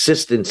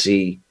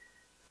consistency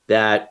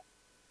that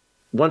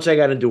once I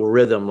got into a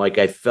rhythm, like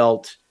I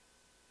felt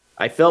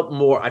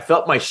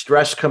my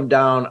stress come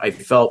down. I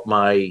felt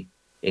my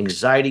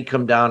anxiety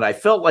come down. I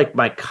felt like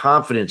my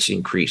confidence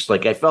increased.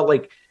 Like I felt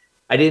like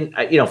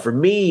for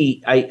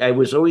me, I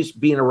was always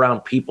being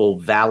around people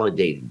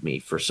validated me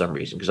for some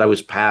reason because I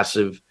was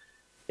passive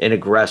and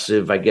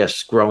aggressive, I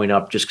guess, growing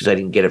up just because I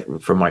didn't get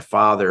it from my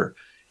father.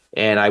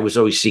 And I was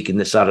always seeking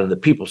this out of the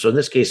people. So in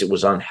this case, it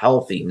was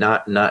unhealthy,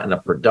 not in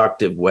a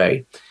productive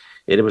way.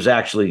 It was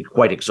actually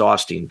quite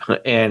exhausting.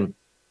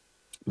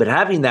 But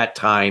having that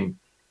time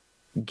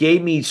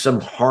gave me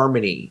some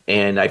harmony.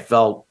 And I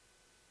felt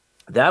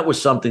that was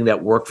something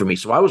that worked for me.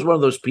 So I was one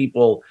of those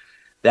people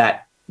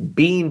that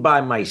being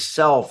by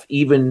myself,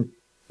 even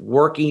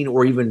working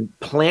or even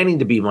planning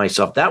to be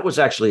myself, that was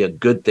actually a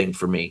good thing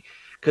for me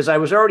because I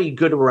was already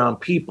good around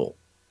people.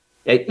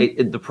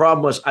 The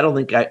problem was I don't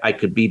think I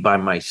could be by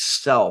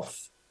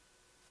myself,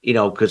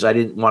 because I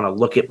didn't want to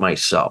look at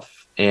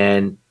myself.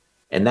 And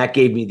that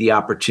gave me the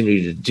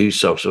opportunity to do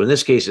so. So in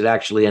this case, it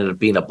actually ended up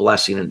being a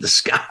blessing in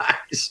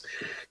disguise,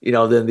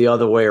 than the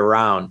other way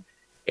around.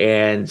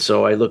 And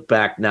so I look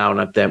back now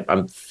and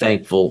I'm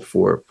thankful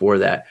for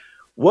that.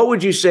 What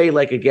would you say,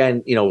 like,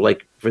 again,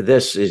 like for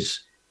this is,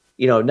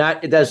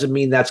 it doesn't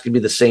mean that's going to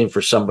be the same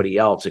for somebody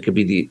else. It could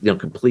be the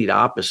complete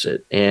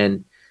opposite.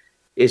 And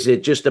is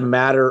it just a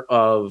matter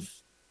of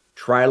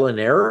trial and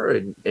error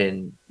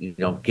and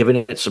giving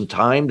it some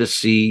time to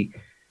see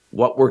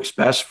what works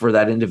best for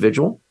that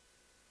individual?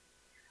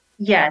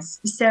 Yes.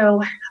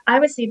 So I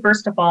would say,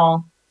 first of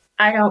all,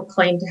 I don't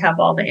claim to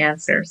have all the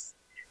answers,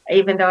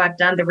 even though I've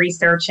done the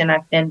research and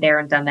I've been there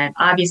and done that.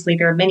 Obviously,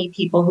 there are many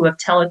people who have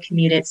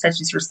telecommuted,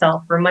 such as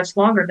yourself, for much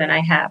longer than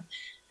I have.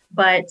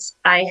 But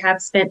I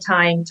have spent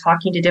time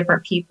talking to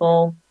different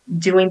people,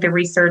 doing the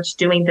research,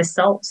 doing the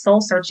soul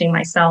searching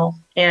myself.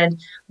 And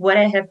what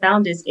I have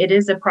found is it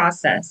is a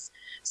process.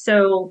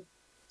 So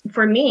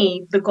for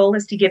me, the goal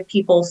is to give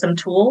people some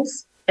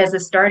tools as a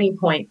starting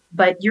point,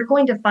 but you're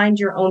going to find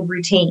your own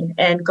routine.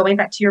 And going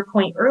back to your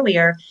point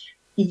earlier,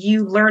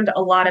 you learned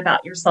a lot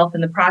about yourself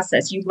in the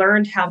process. You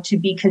learned how to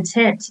be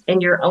content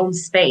in your own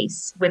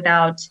space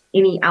without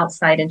any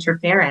outside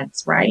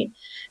interference, right?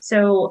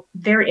 So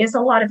there is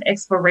a lot of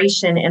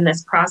exploration in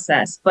this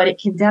process, but it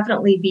can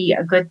definitely be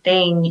a good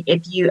thing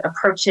if you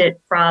approach it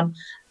from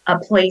a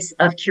place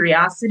of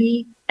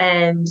curiosity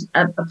and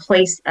a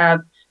place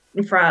of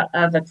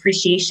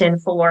appreciation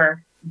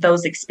for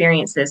those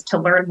experiences to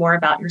learn more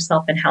about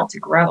yourself and how to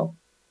grow.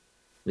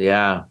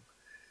 Yeah.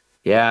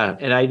 Yeah.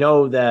 And I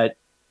know that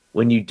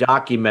when you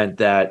document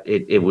that,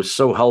 it was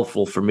so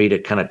helpful for me to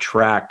kind of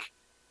track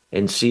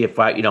and see if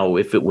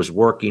if it was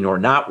working or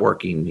not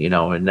working,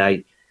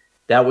 and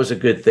that was a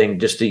good thing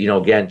just to,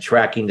 again,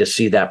 tracking to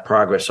see that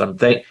progress. I don't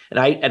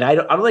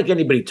think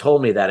anybody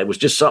told me that. It was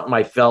just something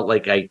I felt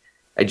like I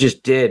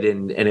just did.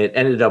 And it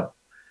ended up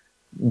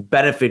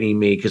benefiting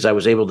me because I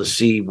was able to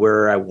see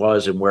where I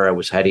was and where I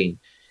was heading.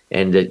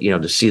 And that,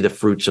 to see the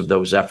fruits of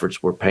those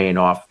efforts were paying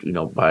off,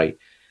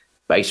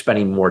 by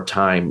spending more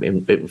time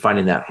and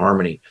finding that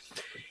harmony.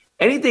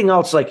 Anything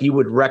else like you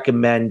would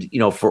recommend,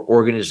 for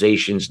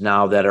organizations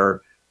now that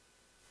are,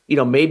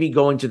 maybe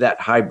going to that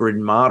hybrid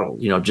model,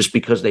 just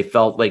because they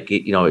felt like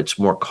it, it's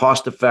more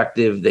cost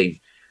effective.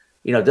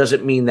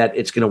 Doesn't mean that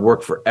it's going to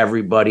work for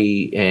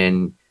everybody.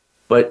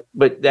 But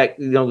that,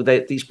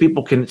 that these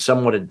people can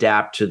somewhat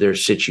adapt to their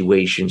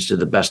situations to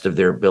the best of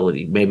their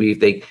ability. Maybe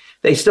if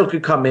they still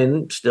could come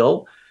in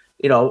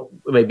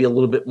maybe a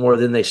little bit more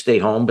than they stay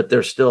home, but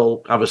they're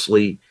still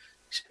obviously,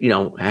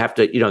 have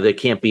to, they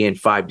can't be in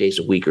 5 days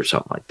a week or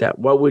something like that.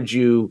 What would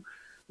you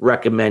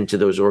recommend to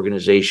those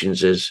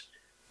organizations as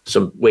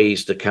some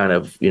ways to kind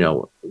of,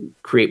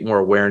 create more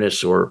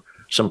awareness or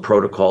some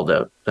protocol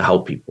to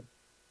help people?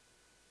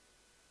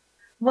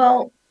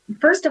 Well,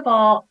 first of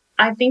all,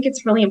 I think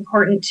it's really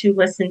important to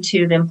listen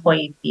to the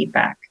employee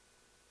feedback,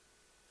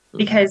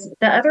 because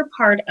the other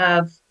part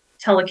of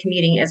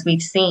telecommuting, as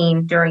we've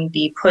seen during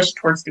the push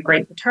towards the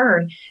Great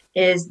Return,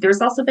 is there's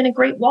also been a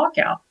great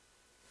walkout.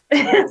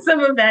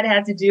 Some of that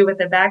had to do with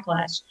the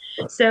backlash.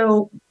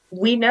 So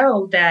we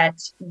know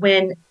that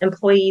when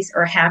employees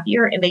are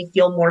happier and they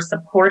feel more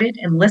supported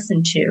and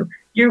listened to,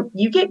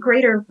 you get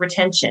greater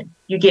retention.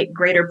 You get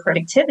greater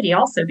productivity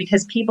also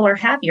because people are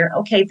happier.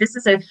 Okay, this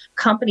is a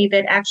company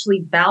that actually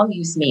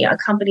values me, a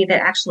company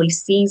that actually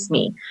sees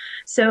me.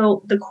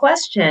 So the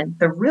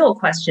real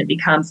question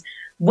becomes,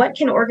 what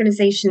can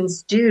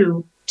organizations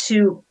do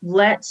to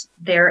let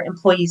their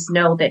employees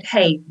know that,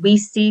 hey, we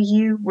see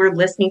you, we're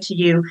listening to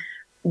you,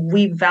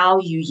 we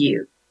value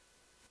you.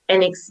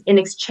 And in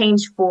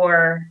exchange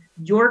for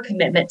your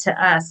commitment to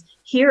us,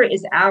 here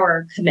is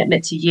our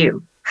commitment to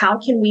you. How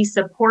can we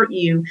support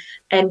you?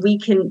 And we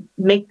can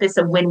make this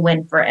a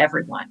win-win for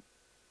everyone.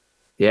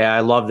 Yeah, I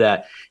love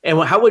that. And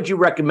how would you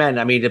recommend?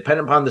 I mean,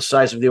 depending upon the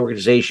size of the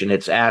organization,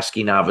 it's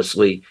asking,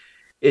 obviously,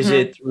 is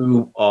it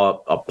through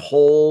a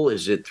poll?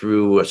 Is it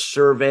through a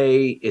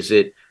survey? Is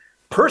it,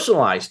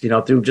 personalized,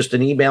 through just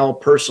an email,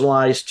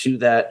 personalized to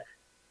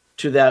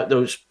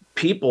those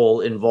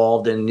people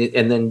involved, and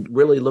then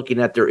really looking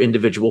at their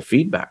individual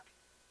feedback.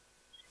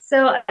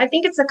 So I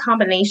think it's a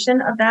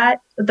combination of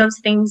those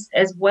things,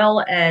 as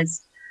well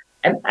as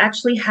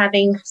actually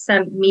having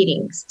some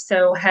meetings.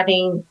 So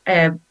having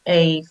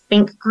a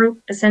think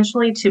group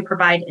essentially to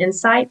provide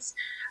insights.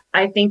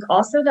 I think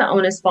also the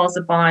onus falls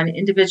upon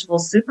individual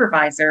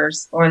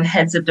supervisors or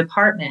heads of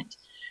department,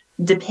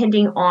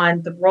 depending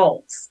on the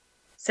roles.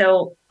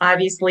 So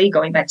obviously,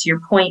 going back to your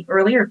point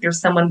earlier, if there's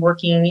someone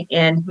working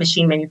in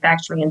machine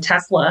manufacturing in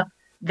Tesla,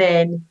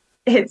 then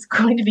it's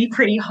going to be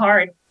pretty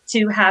hard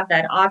to have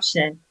that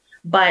option.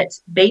 But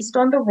based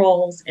on the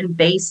roles and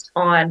based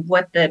on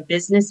what the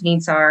business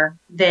needs are,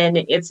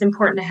 then it's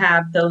important to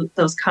have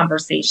those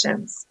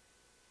conversations.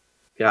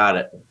 Got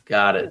it.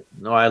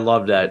 No, I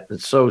love that.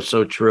 It's so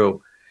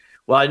true.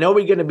 Well, I know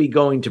we're going to be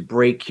going to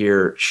break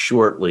here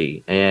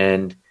shortly,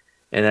 and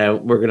we're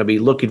going to be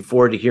looking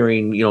forward to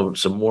hearing,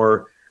 some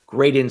more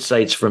great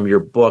insights from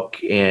your book,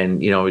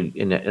 and,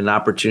 in an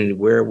opportunity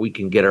where we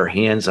can get our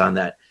hands on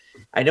that.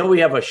 I know we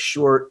have a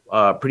short,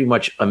 pretty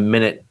much a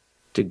minute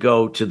to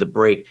go to the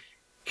break.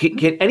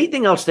 Can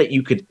anything else that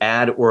you could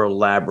add or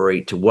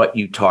elaborate to what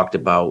you talked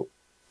about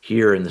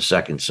here in the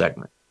second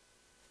segment?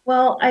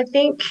 Well, I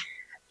think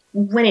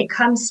when it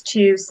comes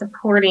to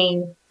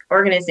supporting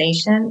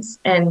organizations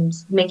and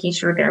making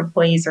sure their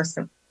employees are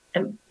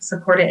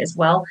supported as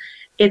well,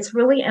 it's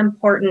really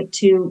important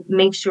to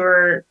make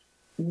sure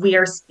we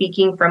are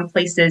speaking from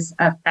places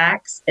of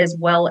facts as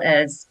well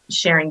as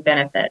sharing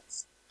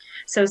benefits.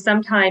 So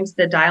sometimes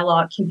the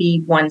dialogue can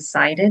be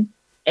one-sided,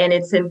 and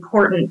it's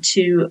important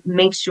to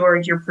make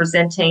sure you're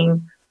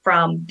presenting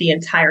from the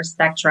entire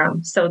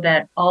spectrum so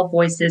that all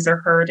voices are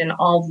heard and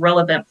all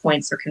relevant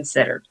points are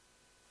considered.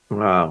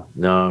 Wow.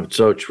 No, it's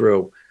so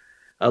true.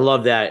 I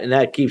love that. And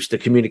that keeps the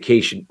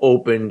communication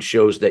open,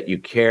 shows that you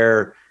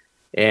care,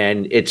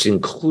 and it's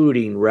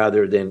including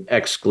rather than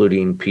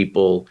excluding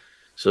people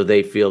so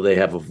they feel they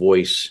have a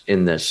voice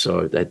in this.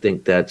 So I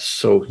think that's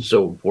so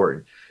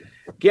important.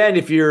 Again,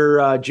 if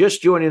you're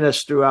just joining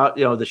us throughout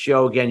the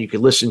show, again, you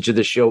can listen to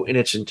the show in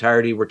its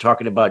entirety. We're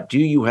talking about, do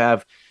you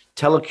have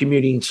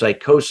telecommuting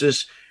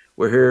psychosis?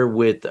 We're here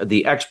with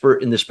the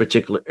expert in this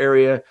particular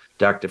area,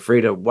 Dr.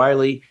 Freda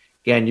Wiley.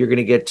 Again, you're going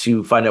to get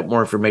to find out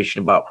more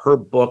information about her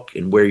book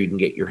and where you can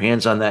get your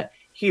hands on that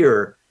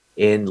here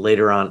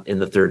later on in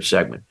the third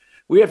segment.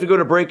 We have to go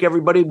to break,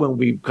 everybody. When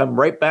we come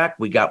right back,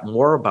 we got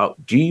more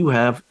about, do you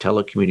have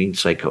telecommuting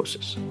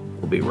psychosis?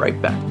 We'll be right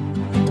back.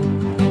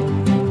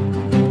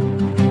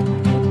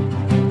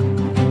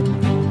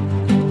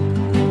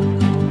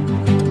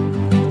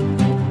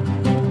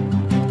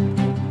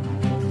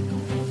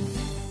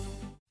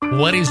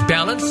 What is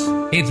balance?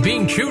 It's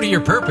being true to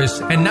your purpose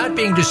and not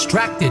being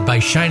distracted by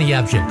shiny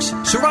objects.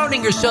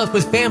 Surrounding yourself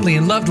with family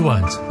and loved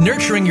ones.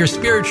 Nurturing your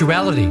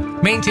spirituality.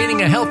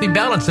 Maintaining a healthy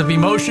balance of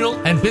emotional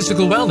and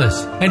physical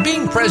wellness. And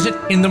being present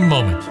in the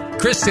moment.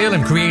 Chris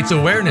Salem creates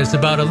awareness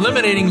about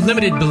eliminating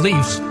limited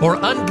beliefs or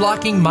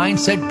unblocking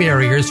mindset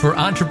barriers for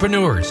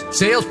entrepreneurs,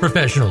 sales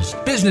professionals,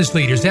 business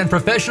leaders, and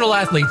professional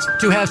athletes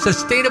to have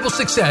sustainable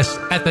success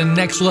at the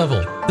next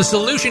level. The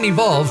solution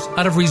evolves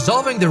out of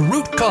resolving the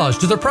root cause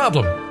to the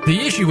problem. The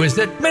issue is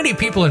that many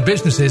people and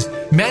businesses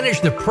manage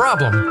the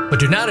problem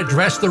but do not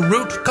address the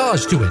root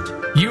cause to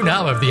it. You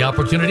now have the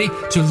opportunity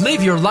to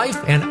live your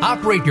life and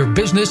operate your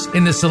business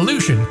in the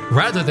solution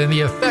rather than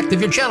the effect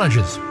of your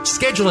challenges.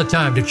 Schedule a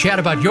time to chat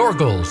about your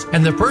goals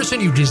and the person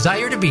you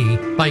desire to be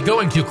by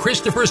going to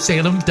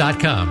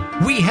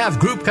ChristopherSalem.com. We have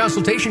group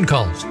consultation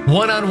calls,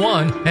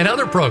 one-on-one, and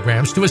other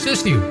programs to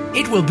assist you.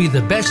 It will be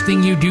the best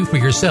thing you do for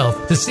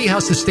yourself to see how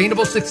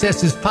sustainable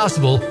success is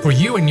possible for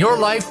you in your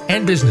life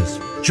and business.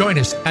 Join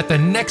us at the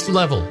next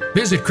level.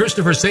 Visit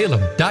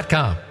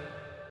ChristopherSalem.com.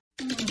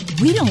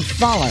 We don't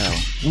follow,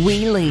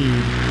 we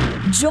lead.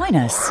 Join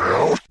us,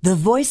 the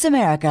Voice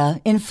America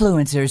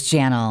Influencers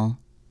Channel.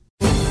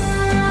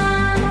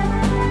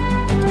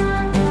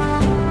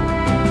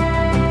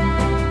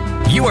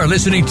 You are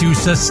listening to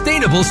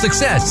Sustainable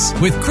Success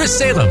with Chris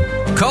Salem.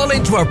 Call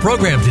into our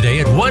program today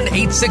at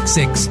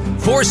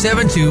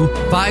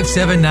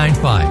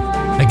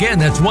 1-866-472-5795. Again,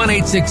 that's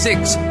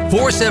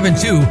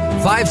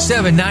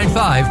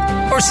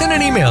 1-866-472-5795. Or send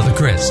an email to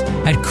Chris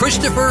at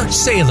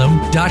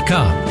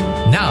ChristopherSalem.com.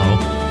 Now,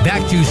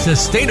 back to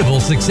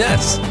Sustainable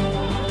Success.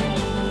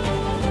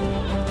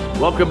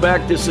 Welcome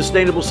back to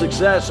Sustainable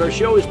Success. Our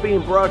show is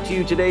being brought to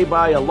you today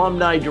by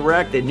Alumni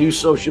Direct, a new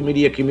social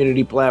media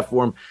community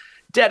platform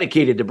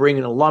dedicated to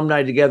bringing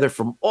alumni together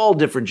from all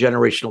different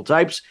generational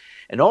types,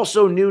 and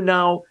also new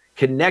now,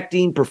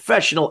 connecting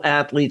professional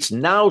athletes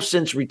now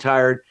since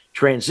retired,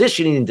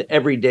 transitioning into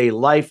everyday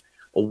life,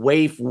 a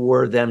way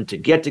for them to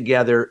get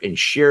together and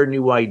share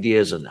new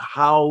ideas on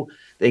how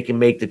they can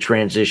make the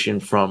transition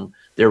from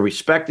their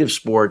respective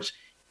sports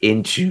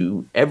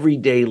into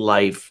everyday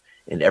life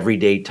and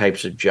everyday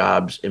types of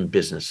jobs and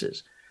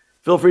businesses.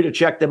 Feel free to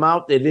check them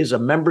out. It is a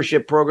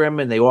membership program,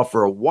 and they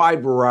offer a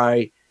wide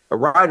array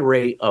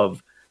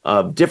of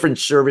different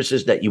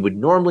services that you would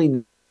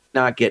normally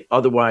not get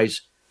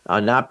otherwise,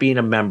 not being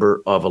a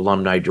member of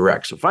Alumni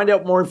Direct. So find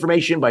out more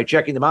information by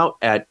checking them out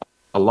at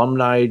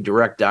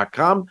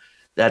alumnidirect.com.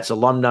 That's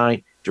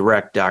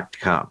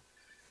alumnidirect.com.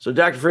 So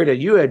Dr. Freda,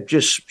 you had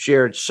just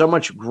shared so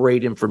much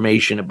great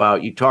information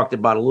you talked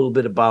about a little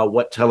bit about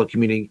what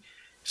telecommuting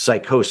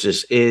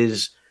psychosis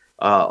is,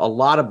 a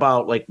lot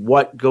about like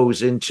what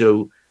goes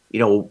into,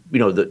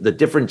 the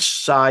different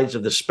sides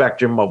of the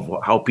spectrum of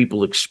how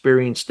people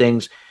experience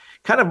things,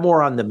 kind of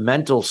more on the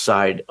mental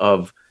side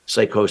of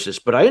psychosis.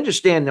 But I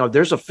understand now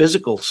there's a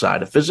physical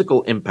side, a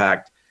physical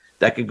impact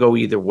that could go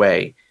either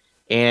way.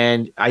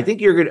 And I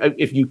think you're going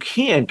to, if you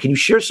can you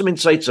share some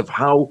insights of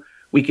how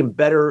we can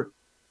better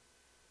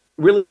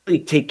really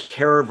take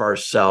care of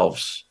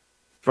ourselves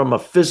from a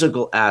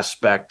physical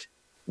aspect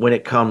when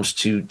it comes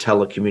to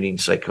telecommuting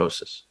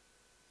psychosis?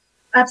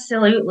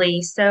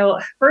 Absolutely. So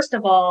first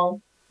of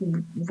all,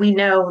 we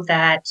know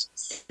that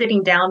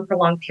sitting down for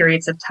long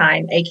periods of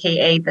time,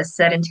 aka the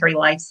sedentary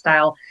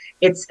lifestyle,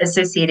 it's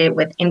associated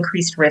with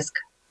increased risk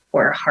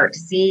for heart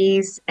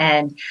disease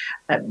and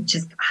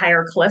just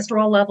higher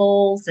cholesterol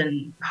levels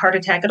and heart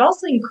attack. It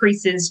also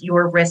increases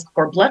your risk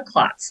for blood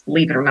clots,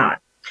 believe it or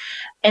not.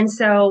 And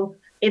so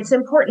it's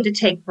important to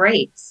take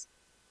breaks.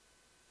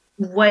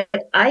 What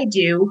I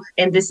do,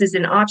 and this is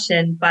an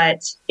option,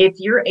 but if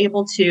you're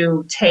able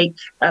to take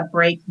a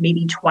break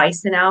maybe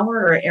twice an hour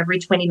or every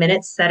 20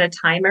 minutes, set a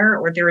timer,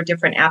 or there are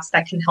different apps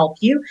that can help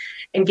you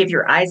and give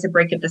your eyes a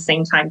break at the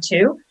same time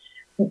too.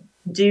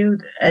 Do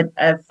a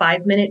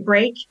 5-minute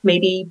break,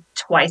 maybe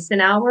twice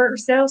an hour or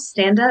so,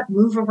 stand up,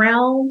 move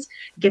around,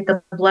 get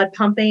the blood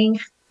pumping,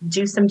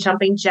 do some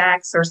jumping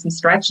jacks or some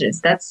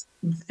stretches. That's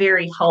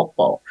very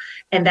helpful.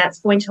 And that's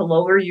going to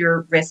lower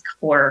your risk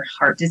for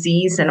heart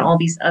disease and all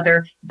these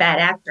other bad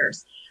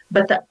actors.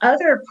 But the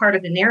other part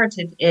of the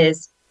narrative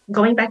is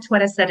going back to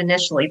what I said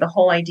initially, the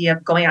whole idea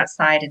of going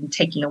outside and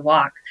taking a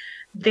walk.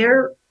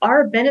 There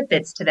are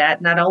benefits to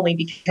that, not only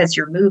because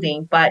you're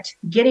moving, but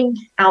getting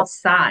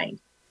outside.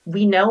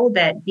 We know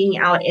that being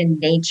out in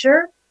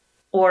nature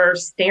or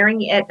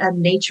staring at a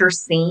nature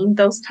scene,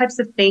 those types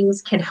of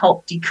things can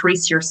help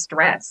decrease your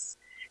stress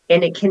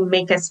and it can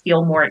make us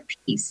feel more at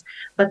peace.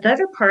 But the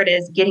other part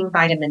is getting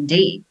vitamin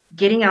D,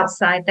 getting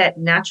outside, that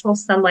natural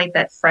sunlight,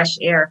 that fresh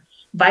air.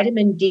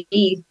 Vitamin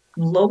D,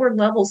 lower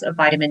levels of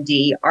vitamin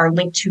D are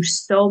linked to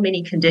so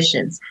many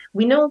conditions.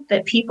 We know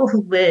that people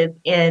who live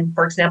in,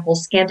 for example,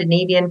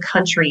 Scandinavian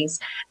countries,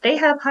 they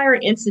have higher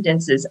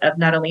incidences of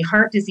not only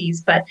heart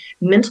disease, but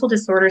mental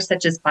disorders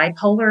such as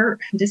bipolar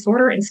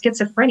disorder and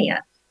schizophrenia.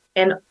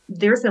 And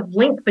there's a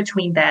link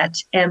between that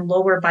and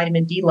lower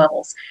vitamin D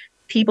levels.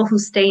 People who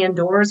stay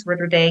indoors,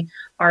 whether they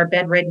are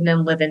bedridden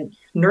and live in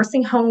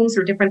nursing homes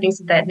or different things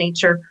of that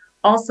nature,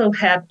 also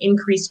have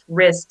increased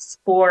risks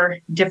for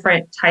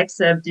different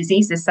types of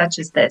diseases such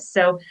as this.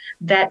 So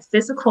that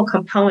physical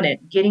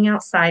component, getting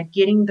outside,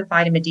 getting the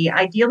vitamin D,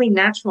 ideally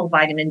natural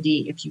vitamin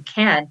D if you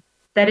can,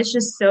 that is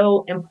just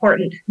so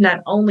important,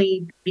 not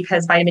only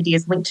because vitamin D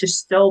is linked to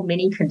so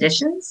many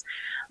conditions,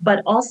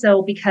 but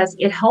also because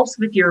it helps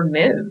with your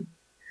mood.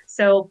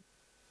 So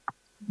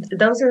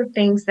those are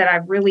things that I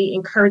really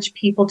encourage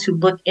people to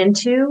look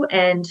into.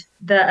 And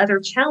the other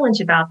challenge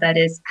about that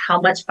is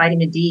how much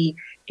vitamin D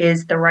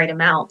is the right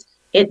amount.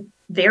 It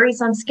varies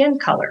on skin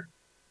color.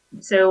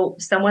 So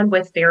someone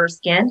with fairer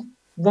skin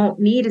won't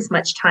need as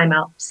much time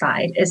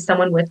outside as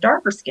someone with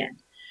darker skin.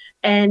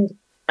 And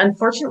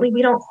unfortunately,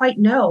 we don't quite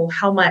know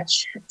how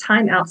much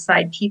time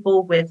outside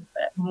people with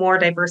more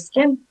diverse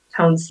skin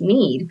tones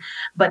need,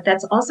 but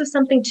that's also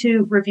something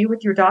to review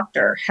with your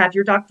doctor. Have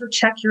your doctor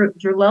check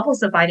your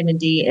levels of vitamin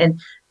D and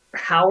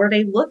how are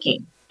they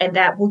looking? And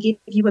that will give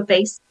you a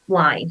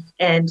baseline,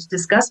 and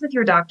discuss with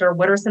your doctor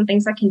what are some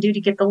things I can do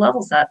to get the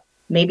levels up.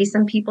 Maybe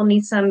some people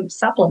need some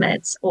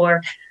supplements,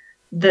 or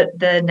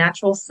the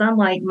natural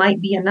sunlight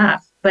might be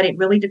enough, but it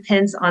really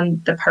depends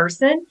on the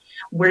person,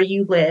 where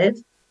you live,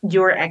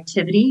 your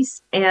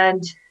activities,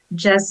 and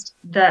just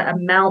the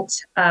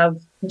amount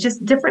of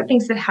just different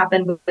things that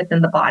happen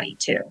within the body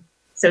too.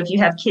 So if you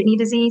have kidney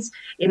disease,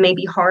 it may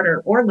be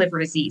harder, or liver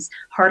disease,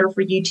 harder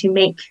for you to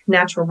make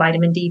natural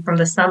vitamin D from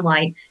the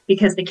sunlight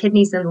because the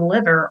kidneys and the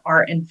liver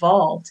are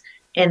involved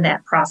in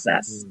that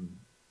process.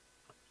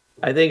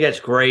 I think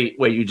that's great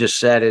what you just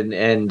said,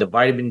 and the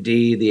vitamin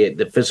D,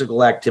 the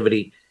physical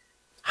activity.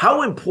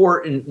 How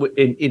important,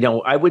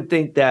 I would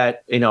think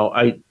that,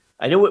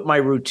 I know with my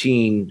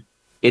routine,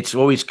 it's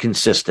always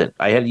consistent.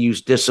 I had to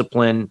use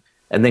discipline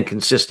and then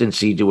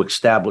consistency to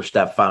establish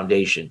that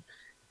foundation.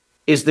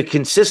 Is the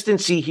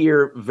consistency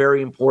here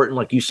very important?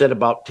 Like you said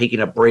about taking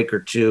a break or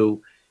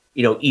two,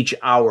 each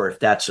hour, if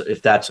that's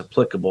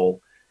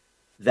applicable,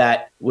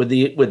 that with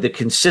the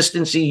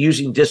consistency,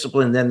 using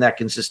discipline, then that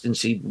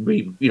consistency,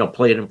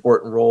 play an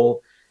important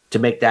role to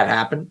make that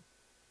happen?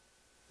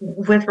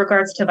 With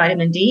regards to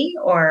vitamin D,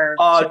 or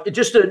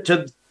just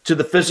to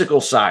the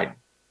physical side,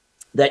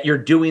 that you're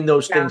doing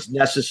those things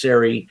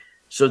necessary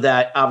so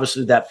that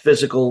obviously that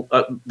physical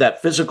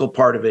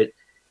part of it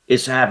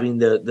is having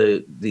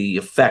the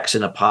effects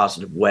in a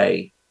positive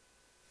way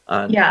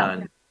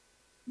Yeah.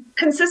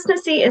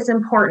 Consistency is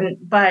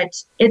important,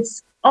 but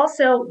it's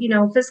also,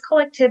 physical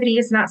activity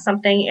is not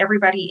something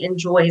everybody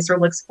enjoys or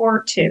looks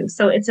forward to.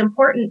 So it's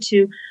important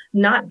to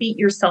not beat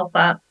yourself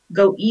up,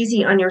 go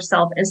easy on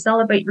yourself, and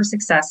celebrate your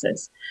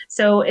successes.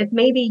 So if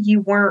maybe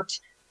you weren't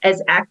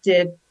as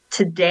active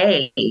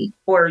today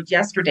or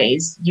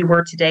yesterday's you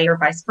were today or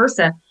vice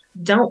versa,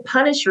 don't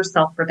punish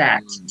yourself for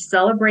that.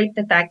 Celebrate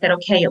the fact that,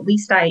 okay, at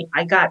least I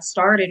got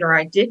started or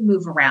I did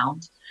move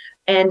around,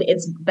 and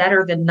it's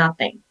better than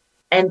nothing.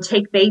 And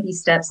take baby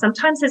steps.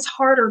 Sometimes it's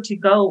harder to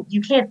go. You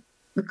can't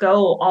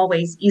go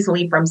always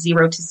easily from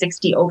 0 to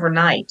 60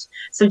 overnight.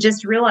 So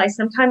just realize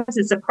sometimes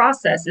it's a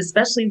process,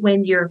 especially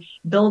when you're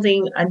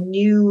building a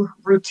new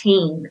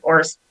routine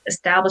or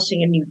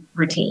establishing a new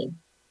routine.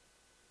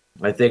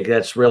 I think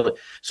that's really,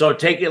 so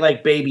take it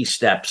like baby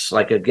steps.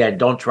 Like, again,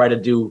 don't try to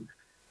do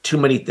too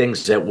many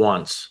things at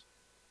once.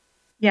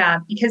 Yeah,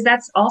 because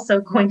that's also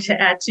going to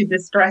add to the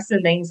stress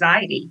and the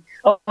anxiety.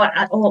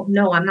 Oh,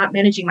 no, I'm not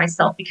managing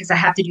myself because I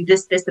have to do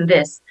this, this, and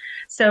this.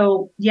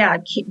 So yeah,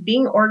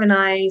 being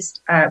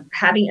organized,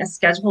 having a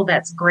schedule,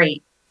 that's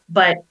great.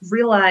 But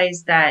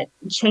realize that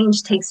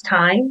change takes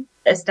time.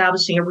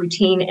 Establishing a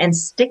routine and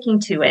sticking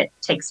to it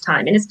takes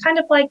time. And it's kind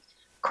of like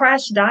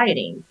crash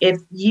dieting. If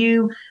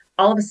you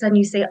all of a sudden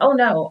you say, oh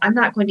no, I'm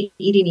not going to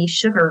eat any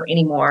sugar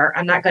anymore,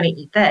 I'm not going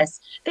to eat this,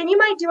 then you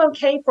might do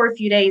okay for a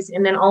few days.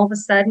 And then all of a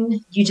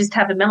sudden you just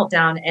have a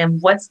meltdown. And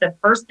what's the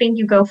first thing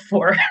you go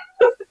for?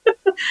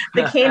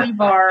 The candy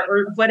bar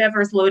or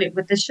whatever is loaded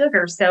with the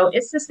sugar. So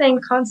it's the same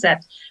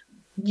concept.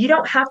 You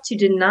don't have to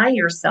deny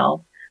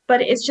yourself,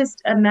 but it's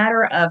just a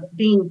matter of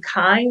being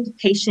kind,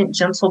 patient,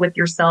 gentle with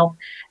yourself,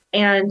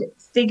 and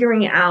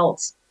figuring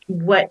out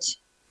what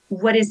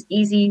is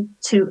easy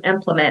to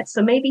implement.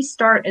 So maybe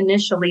start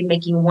initially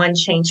making one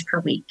change per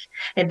week.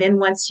 And then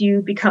once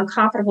you become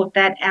comfortable with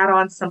that, add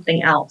on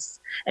something else.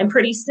 And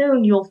pretty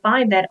soon you'll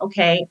find that,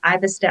 okay,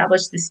 I've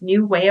established this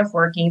new way of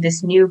working,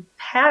 this new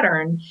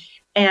pattern.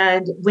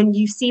 And when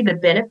you see the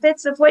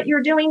benefits of what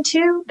you're doing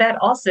too, that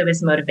also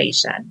is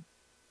motivation.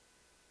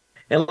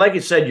 And like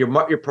you said,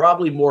 you're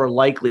probably more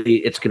likely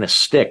it's going to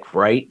stick,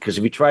 right? Because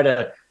if you try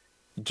to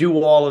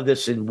do all of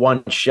this in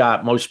one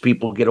shot, most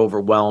people get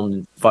overwhelmed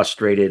and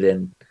frustrated,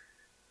 and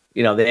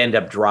they end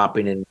up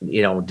dropping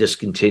and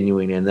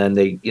discontinuing, and then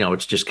they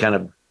it's just kind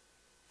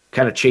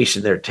of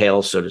chasing their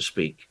tail, so to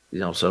speak.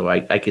 So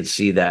I could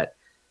see that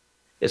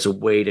as a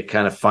way to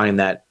kind of find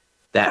that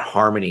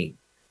harmony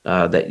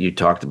that you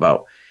talked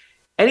about.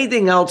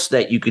 Anything else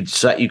that you could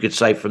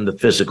cite from the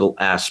physical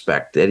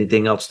aspect?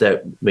 Anything else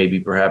that maybe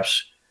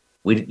perhaps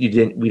we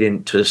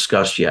didn't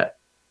discuss yet?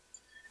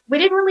 We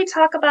didn't really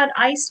talk about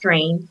eye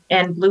strain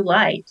and blue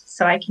light,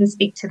 so I can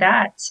speak to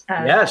that.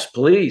 Yes,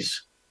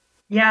 please.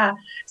 Yeah.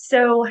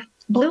 So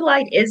blue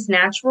light is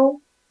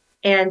natural.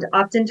 And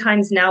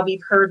oftentimes now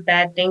we've heard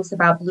bad things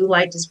about blue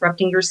light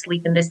disrupting your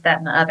sleep and this, that,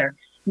 and the other.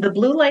 The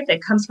blue light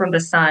that comes from the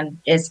sun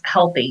is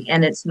healthy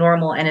and it's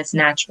normal and it's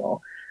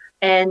natural.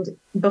 And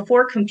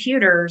before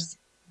computers,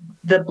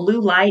 the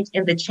blue light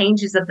and the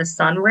changes of the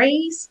sun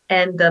rays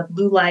and the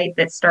blue light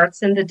that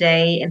starts in the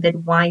day and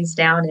then winds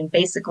down and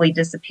basically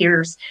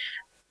disappears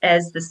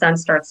as the sun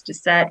starts to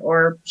set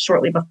or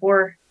shortly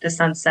before the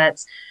sun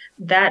sets,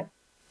 that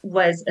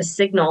was a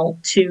signal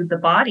to the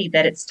body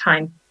that it's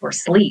time for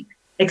sleep.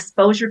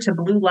 Exposure to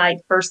blue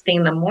light first thing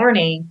in the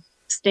morning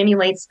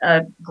stimulates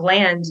a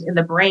gland in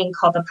the brain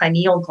called the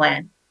pineal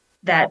gland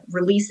that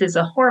releases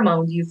a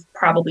hormone you've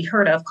probably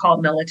heard of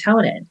called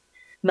melatonin.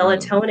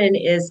 Melatonin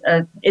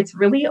it's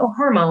really a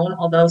hormone,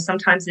 although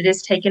sometimes it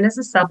is taken as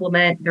a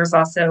supplement. There's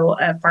also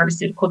a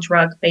pharmaceutical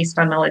drug based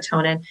on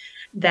melatonin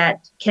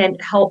that can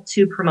help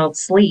to promote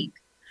sleep.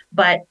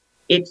 But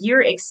if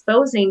you're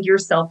exposing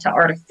yourself to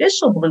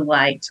artificial blue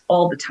light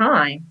all the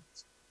time,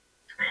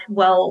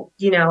 well,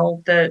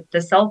 the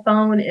cell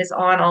phone is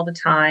on all the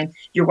time.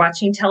 You're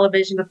watching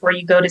television before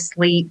you go to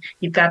sleep.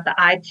 You've got the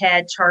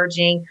iPad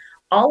charging.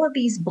 All of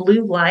these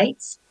blue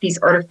lights,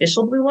 these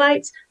artificial blue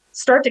lights,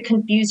 start to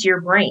confuse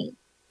your brain.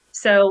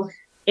 So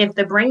if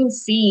the brain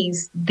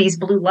sees these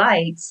blue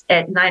lights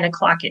at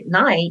 9:00 at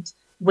night,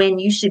 when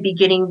you should be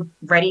getting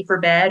ready for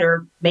bed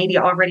or maybe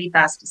already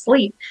fast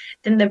asleep,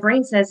 then the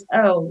brain says,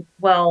 oh,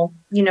 well,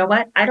 you know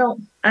what? I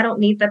don't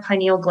need the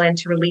pineal gland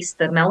to release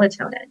the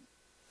melatonin.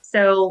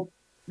 So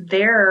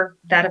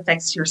that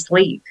affects your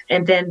sleep.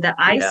 And then the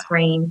eye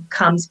strain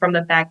comes from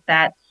the fact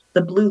that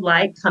the blue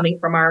light coming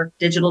from our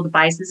digital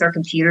devices, our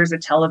computers, our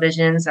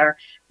televisions, our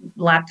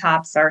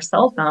laptops, our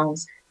cell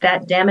phones,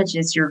 that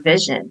damages your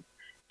vision.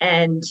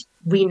 And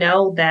we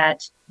know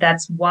that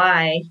that's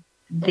why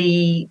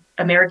the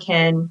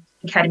American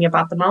Academy of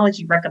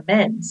Ophthalmology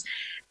recommends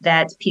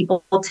that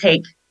people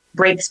take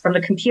breaks from the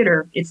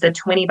computer. It's the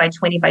 20 by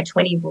 20 by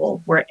 20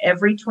 rule, where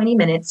every 20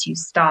 minutes you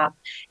stop,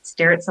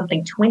 stare at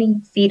something 20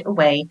 feet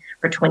away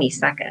for 20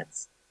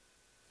 seconds.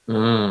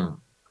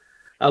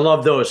 I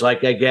love those.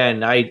 Like,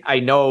 again, I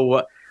know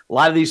a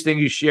lot of these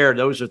things you share,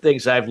 those are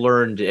things I've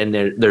learned, and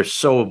they're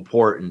so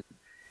important,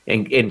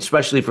 and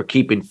especially for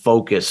keeping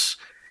focus.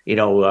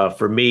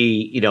 For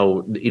me,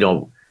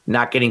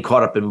 not getting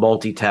caught up in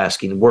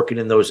multitasking, working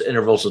in those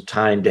intervals of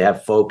time to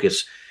have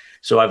focus.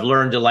 So I've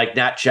learned to like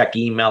not check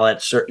email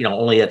at certain,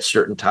 only at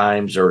certain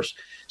times, or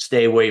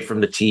stay away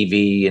from the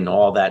TV and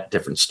all that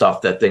different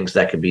stuff, things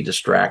that can be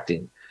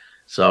distracting.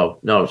 So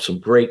no, some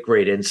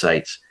great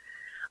insights.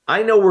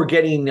 I know we're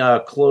getting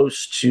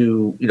close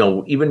to,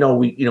 even though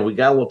we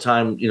got a little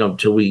time,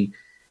 till we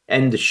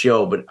end the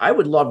show, but I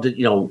would love to,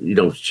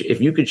 if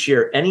you could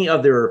share any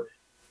other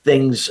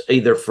things,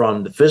 either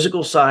from the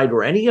physical side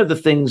or any of the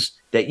things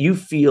that you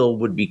feel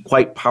would be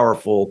quite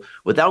powerful,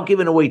 without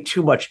giving away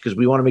too much, because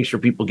we want to make sure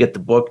people get the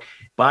book,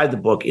 buy the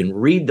book,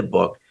 and read the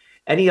book.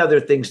 Any other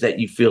things that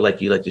you feel like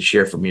you'd like to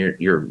share from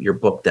your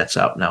book that's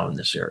out now in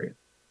this area?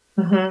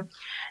 Mm-hmm.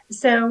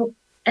 So,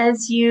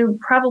 as you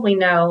probably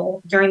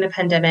know, during the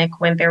pandemic,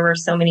 when there were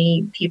so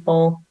many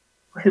people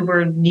who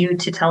were new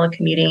to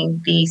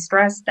telecommuting, the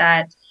stress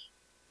that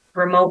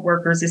remote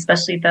workers,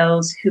 especially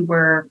those who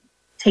were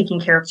taking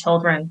care of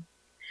children,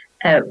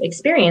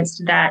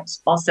 experienced, that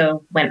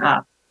also went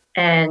up.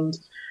 And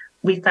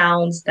we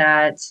found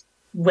that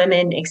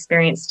women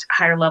experienced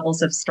higher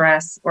levels of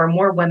stress, or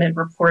more women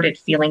reported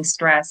feeling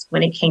stressed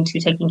when it came to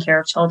taking care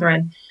of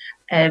children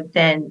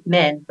than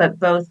men, but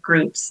both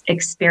groups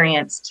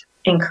experienced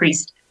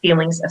increased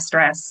feelings of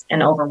stress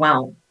and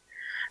overwhelm.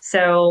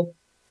 So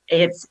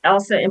it's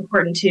also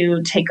important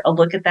to take a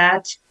look at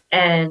that.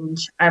 And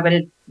I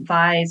would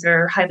advise,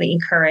 or highly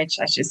encourage,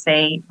 I should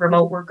say,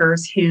 remote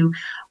workers who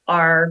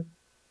are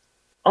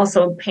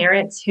also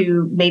parents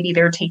who maybe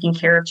they're taking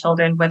care of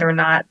children, whether or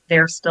not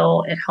they're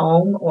still at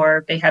home,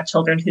 or they have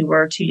children who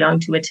are too young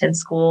to attend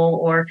school,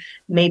 or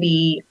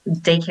maybe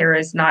daycare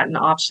is not an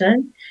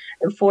option,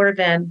 for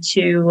them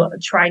to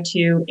try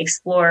to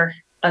explore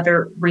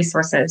other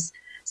resources.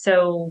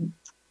 So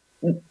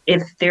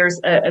if there's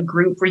a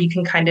group where you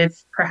can kind of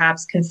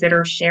perhaps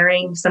consider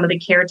sharing some of the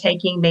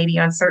caretaking, maybe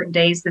on certain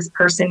days this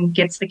person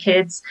gets the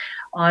kids,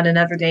 on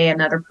another day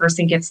another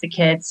person gets the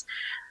kids.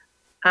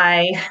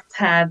 I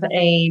have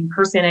a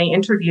person I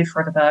interviewed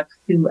for the book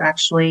who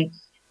actually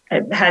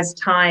has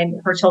time.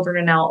 Her children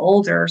are now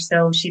older,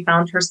 so she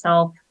found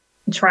herself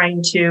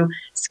trying to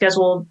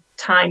schedule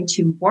time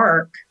to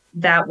work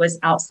that was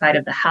outside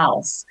of the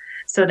house,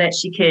 so that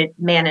she could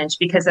manage,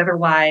 because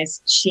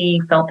otherwise she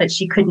felt that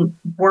she couldn't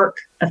work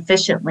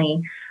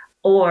efficiently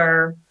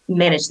or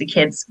manage the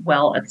kids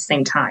well at the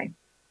same time.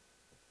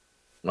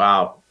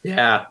 Wow.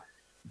 Yeah,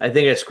 I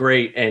think it's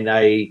great. And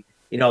a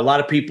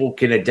lot of people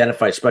can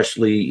identify,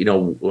 especially,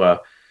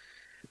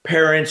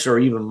 parents or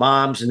even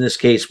moms in this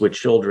case with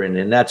children.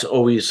 And that's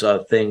always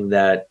a thing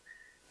that,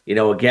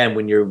 again,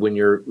 when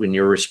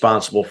you're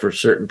responsible for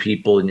certain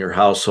people in your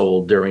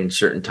household during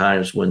certain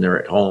times when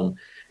they're at home,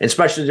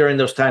 especially during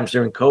those times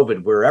during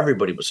COVID where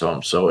everybody was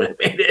home. So it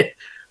made it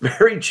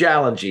very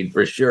challenging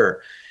for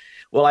sure.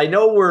 Well, I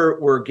know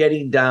we're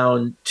getting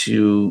down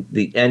to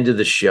the end of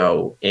the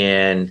show,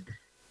 and,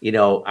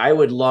 I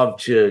would love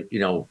to,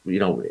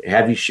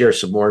 have you share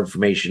some more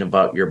information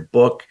about your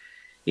book,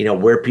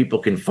 where people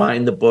can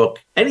find the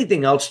book,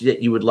 anything else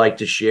that you would like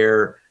to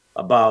share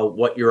about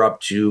what you're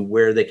up to,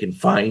 where they can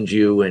find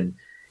you, and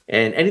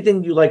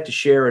anything you'd like to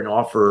share and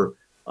offer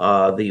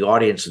the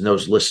audience and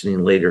those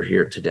listening later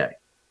here today.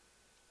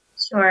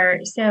 Sure.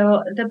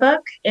 So the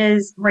book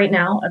is right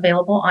now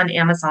available on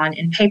Amazon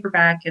in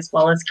paperback as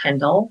well as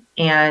Kindle.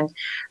 And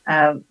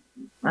I'm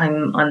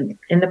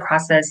in the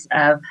process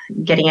of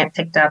getting it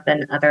picked up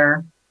in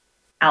other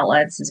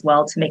outlets as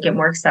well to make it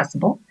more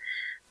accessible.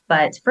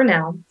 But for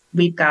now,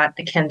 we've got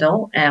the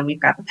Kindle and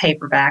we've got the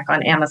paperback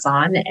on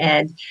Amazon.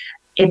 And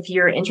if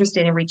you're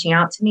interested in reaching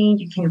out to me,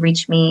 you can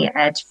reach me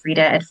at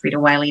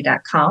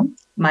frida@fridawiley.com.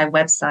 My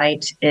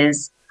website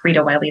is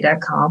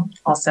fridawiley.com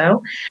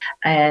also.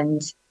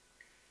 And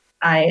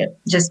I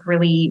just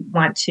really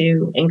want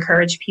to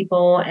encourage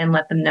people and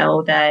let them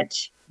know that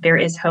there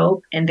is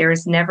hope, and there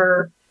is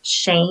never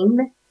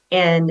shame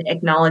in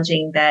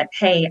acknowledging that,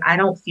 hey, I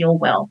don't feel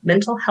well.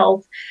 Mental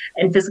health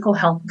and physical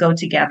health go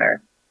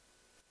together.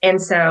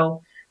 And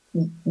so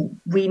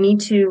we need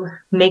to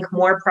make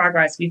more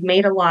progress. We've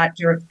made a lot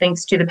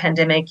thanks to the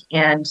pandemic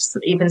and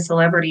even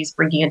celebrities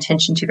bringing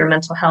attention to their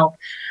mental health.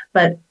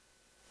 But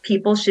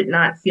people should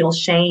not feel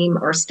shame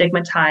or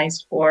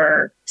stigmatized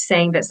for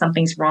saying that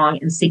something's wrong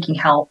and seeking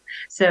help.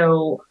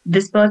 So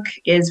this book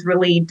is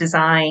really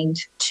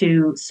designed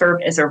to serve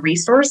as a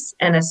resource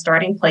and a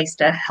starting place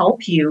to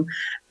help you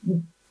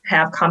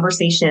have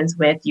conversations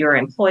with your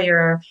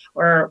employer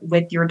or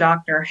with your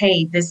doctor.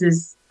 Hey,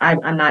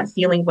 I'm not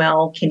feeling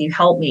well. Can you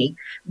help me?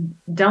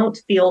 Don't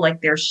feel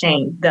like there's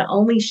shame. The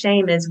only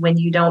shame is when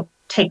you don't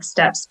take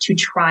steps to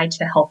try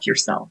to help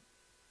yourself.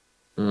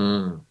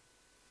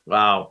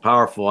 Wow,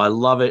 powerful. I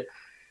love it.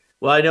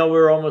 Well, I know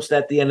we're almost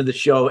at the end of the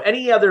show.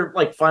 Any other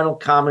final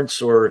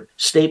comments or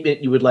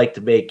statement you would like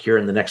to make here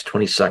in the next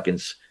 20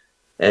 seconds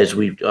as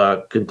we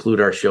conclude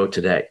our show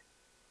today?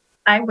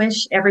 I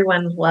wish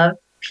everyone love,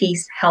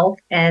 peace, health,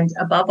 and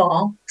above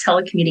all,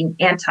 telecommuting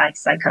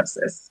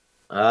anti-psychosis.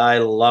 I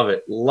love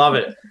it. Love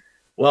it.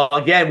 Well,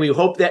 again, we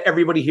hope that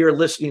everybody here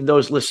listening,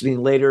 those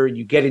listening later,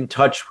 you get in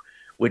touch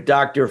with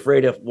Dr.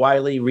 Freda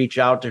Wiley. Reach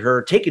out to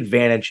her, take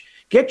advantage,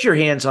 get your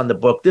hands on the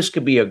book. This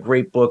could be a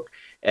great book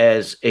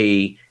as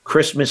a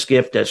Christmas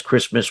gift, as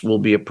Christmas will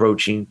be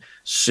approaching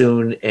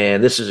soon.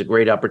 And this is a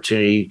great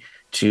opportunity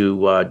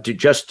to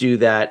just do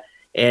that.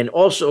 And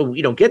also,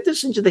 get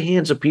this into the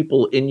hands of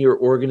people in your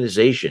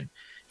organization.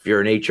 If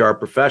you're an HR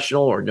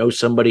professional or know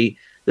somebody,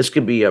 this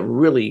could be a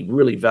really,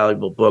 really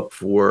valuable book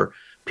for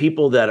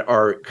people that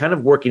are kind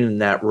of working in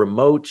that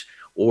remote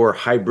or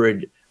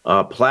hybrid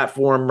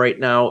platform right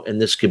now. And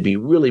this could be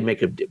really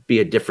be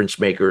a difference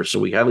maker. So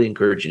we highly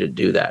encourage you to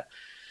do that.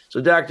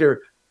 So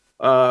Dr.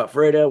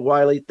 Freda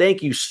Wiley,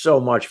 thank you so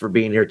much for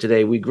being here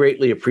today. We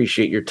greatly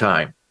appreciate your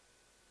time.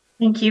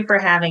 Thank you for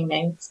having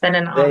me. It's been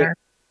an honor.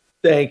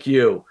 Thank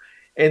you.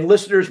 And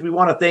listeners, we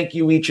want to thank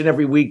you each and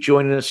every week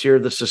joining us here,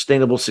 The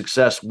Sustainable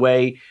Success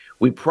Way.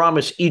 We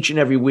promise each and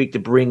every week to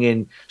bring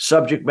in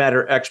subject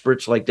matter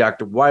experts like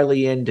Dr.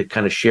 Wiley in to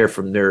kind of share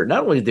from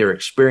not only their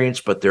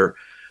experience, but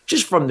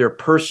just from their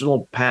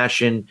personal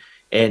passion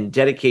and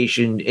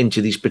dedication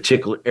into these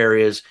particular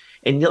areas,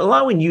 and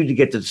allowing you to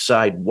get to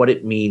decide what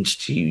it means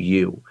to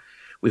you.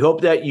 We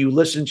hope that you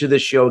listen to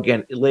this show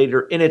again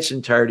later in its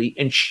entirety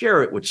and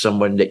share it with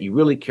someone that you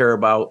really care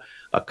about,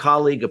 a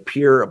colleague, a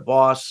peer, a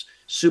boss,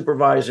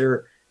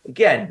 supervisor.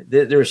 Again,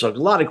 there's a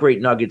lot of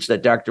great nuggets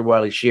that Dr.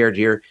 Wiley shared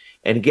here.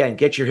 And again,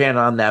 get your hand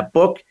on that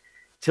book.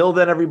 Till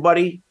then,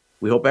 everybody,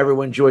 we hope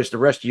everyone enjoys the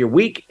rest of your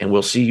week, and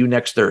we'll see you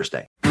next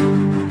Thursday.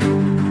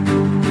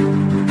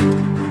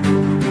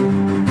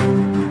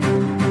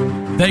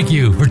 Thank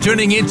you for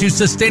tuning in to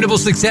Sustainable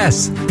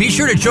Success. Be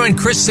sure to join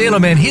Chris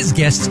Salem and his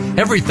guests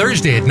every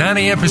Thursday at 9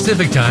 a.m.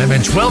 Pacific Time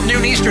and 12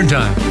 noon Eastern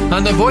Time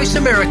on the Voice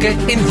America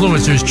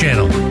Influencers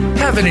channel.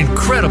 Have an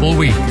incredible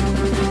week.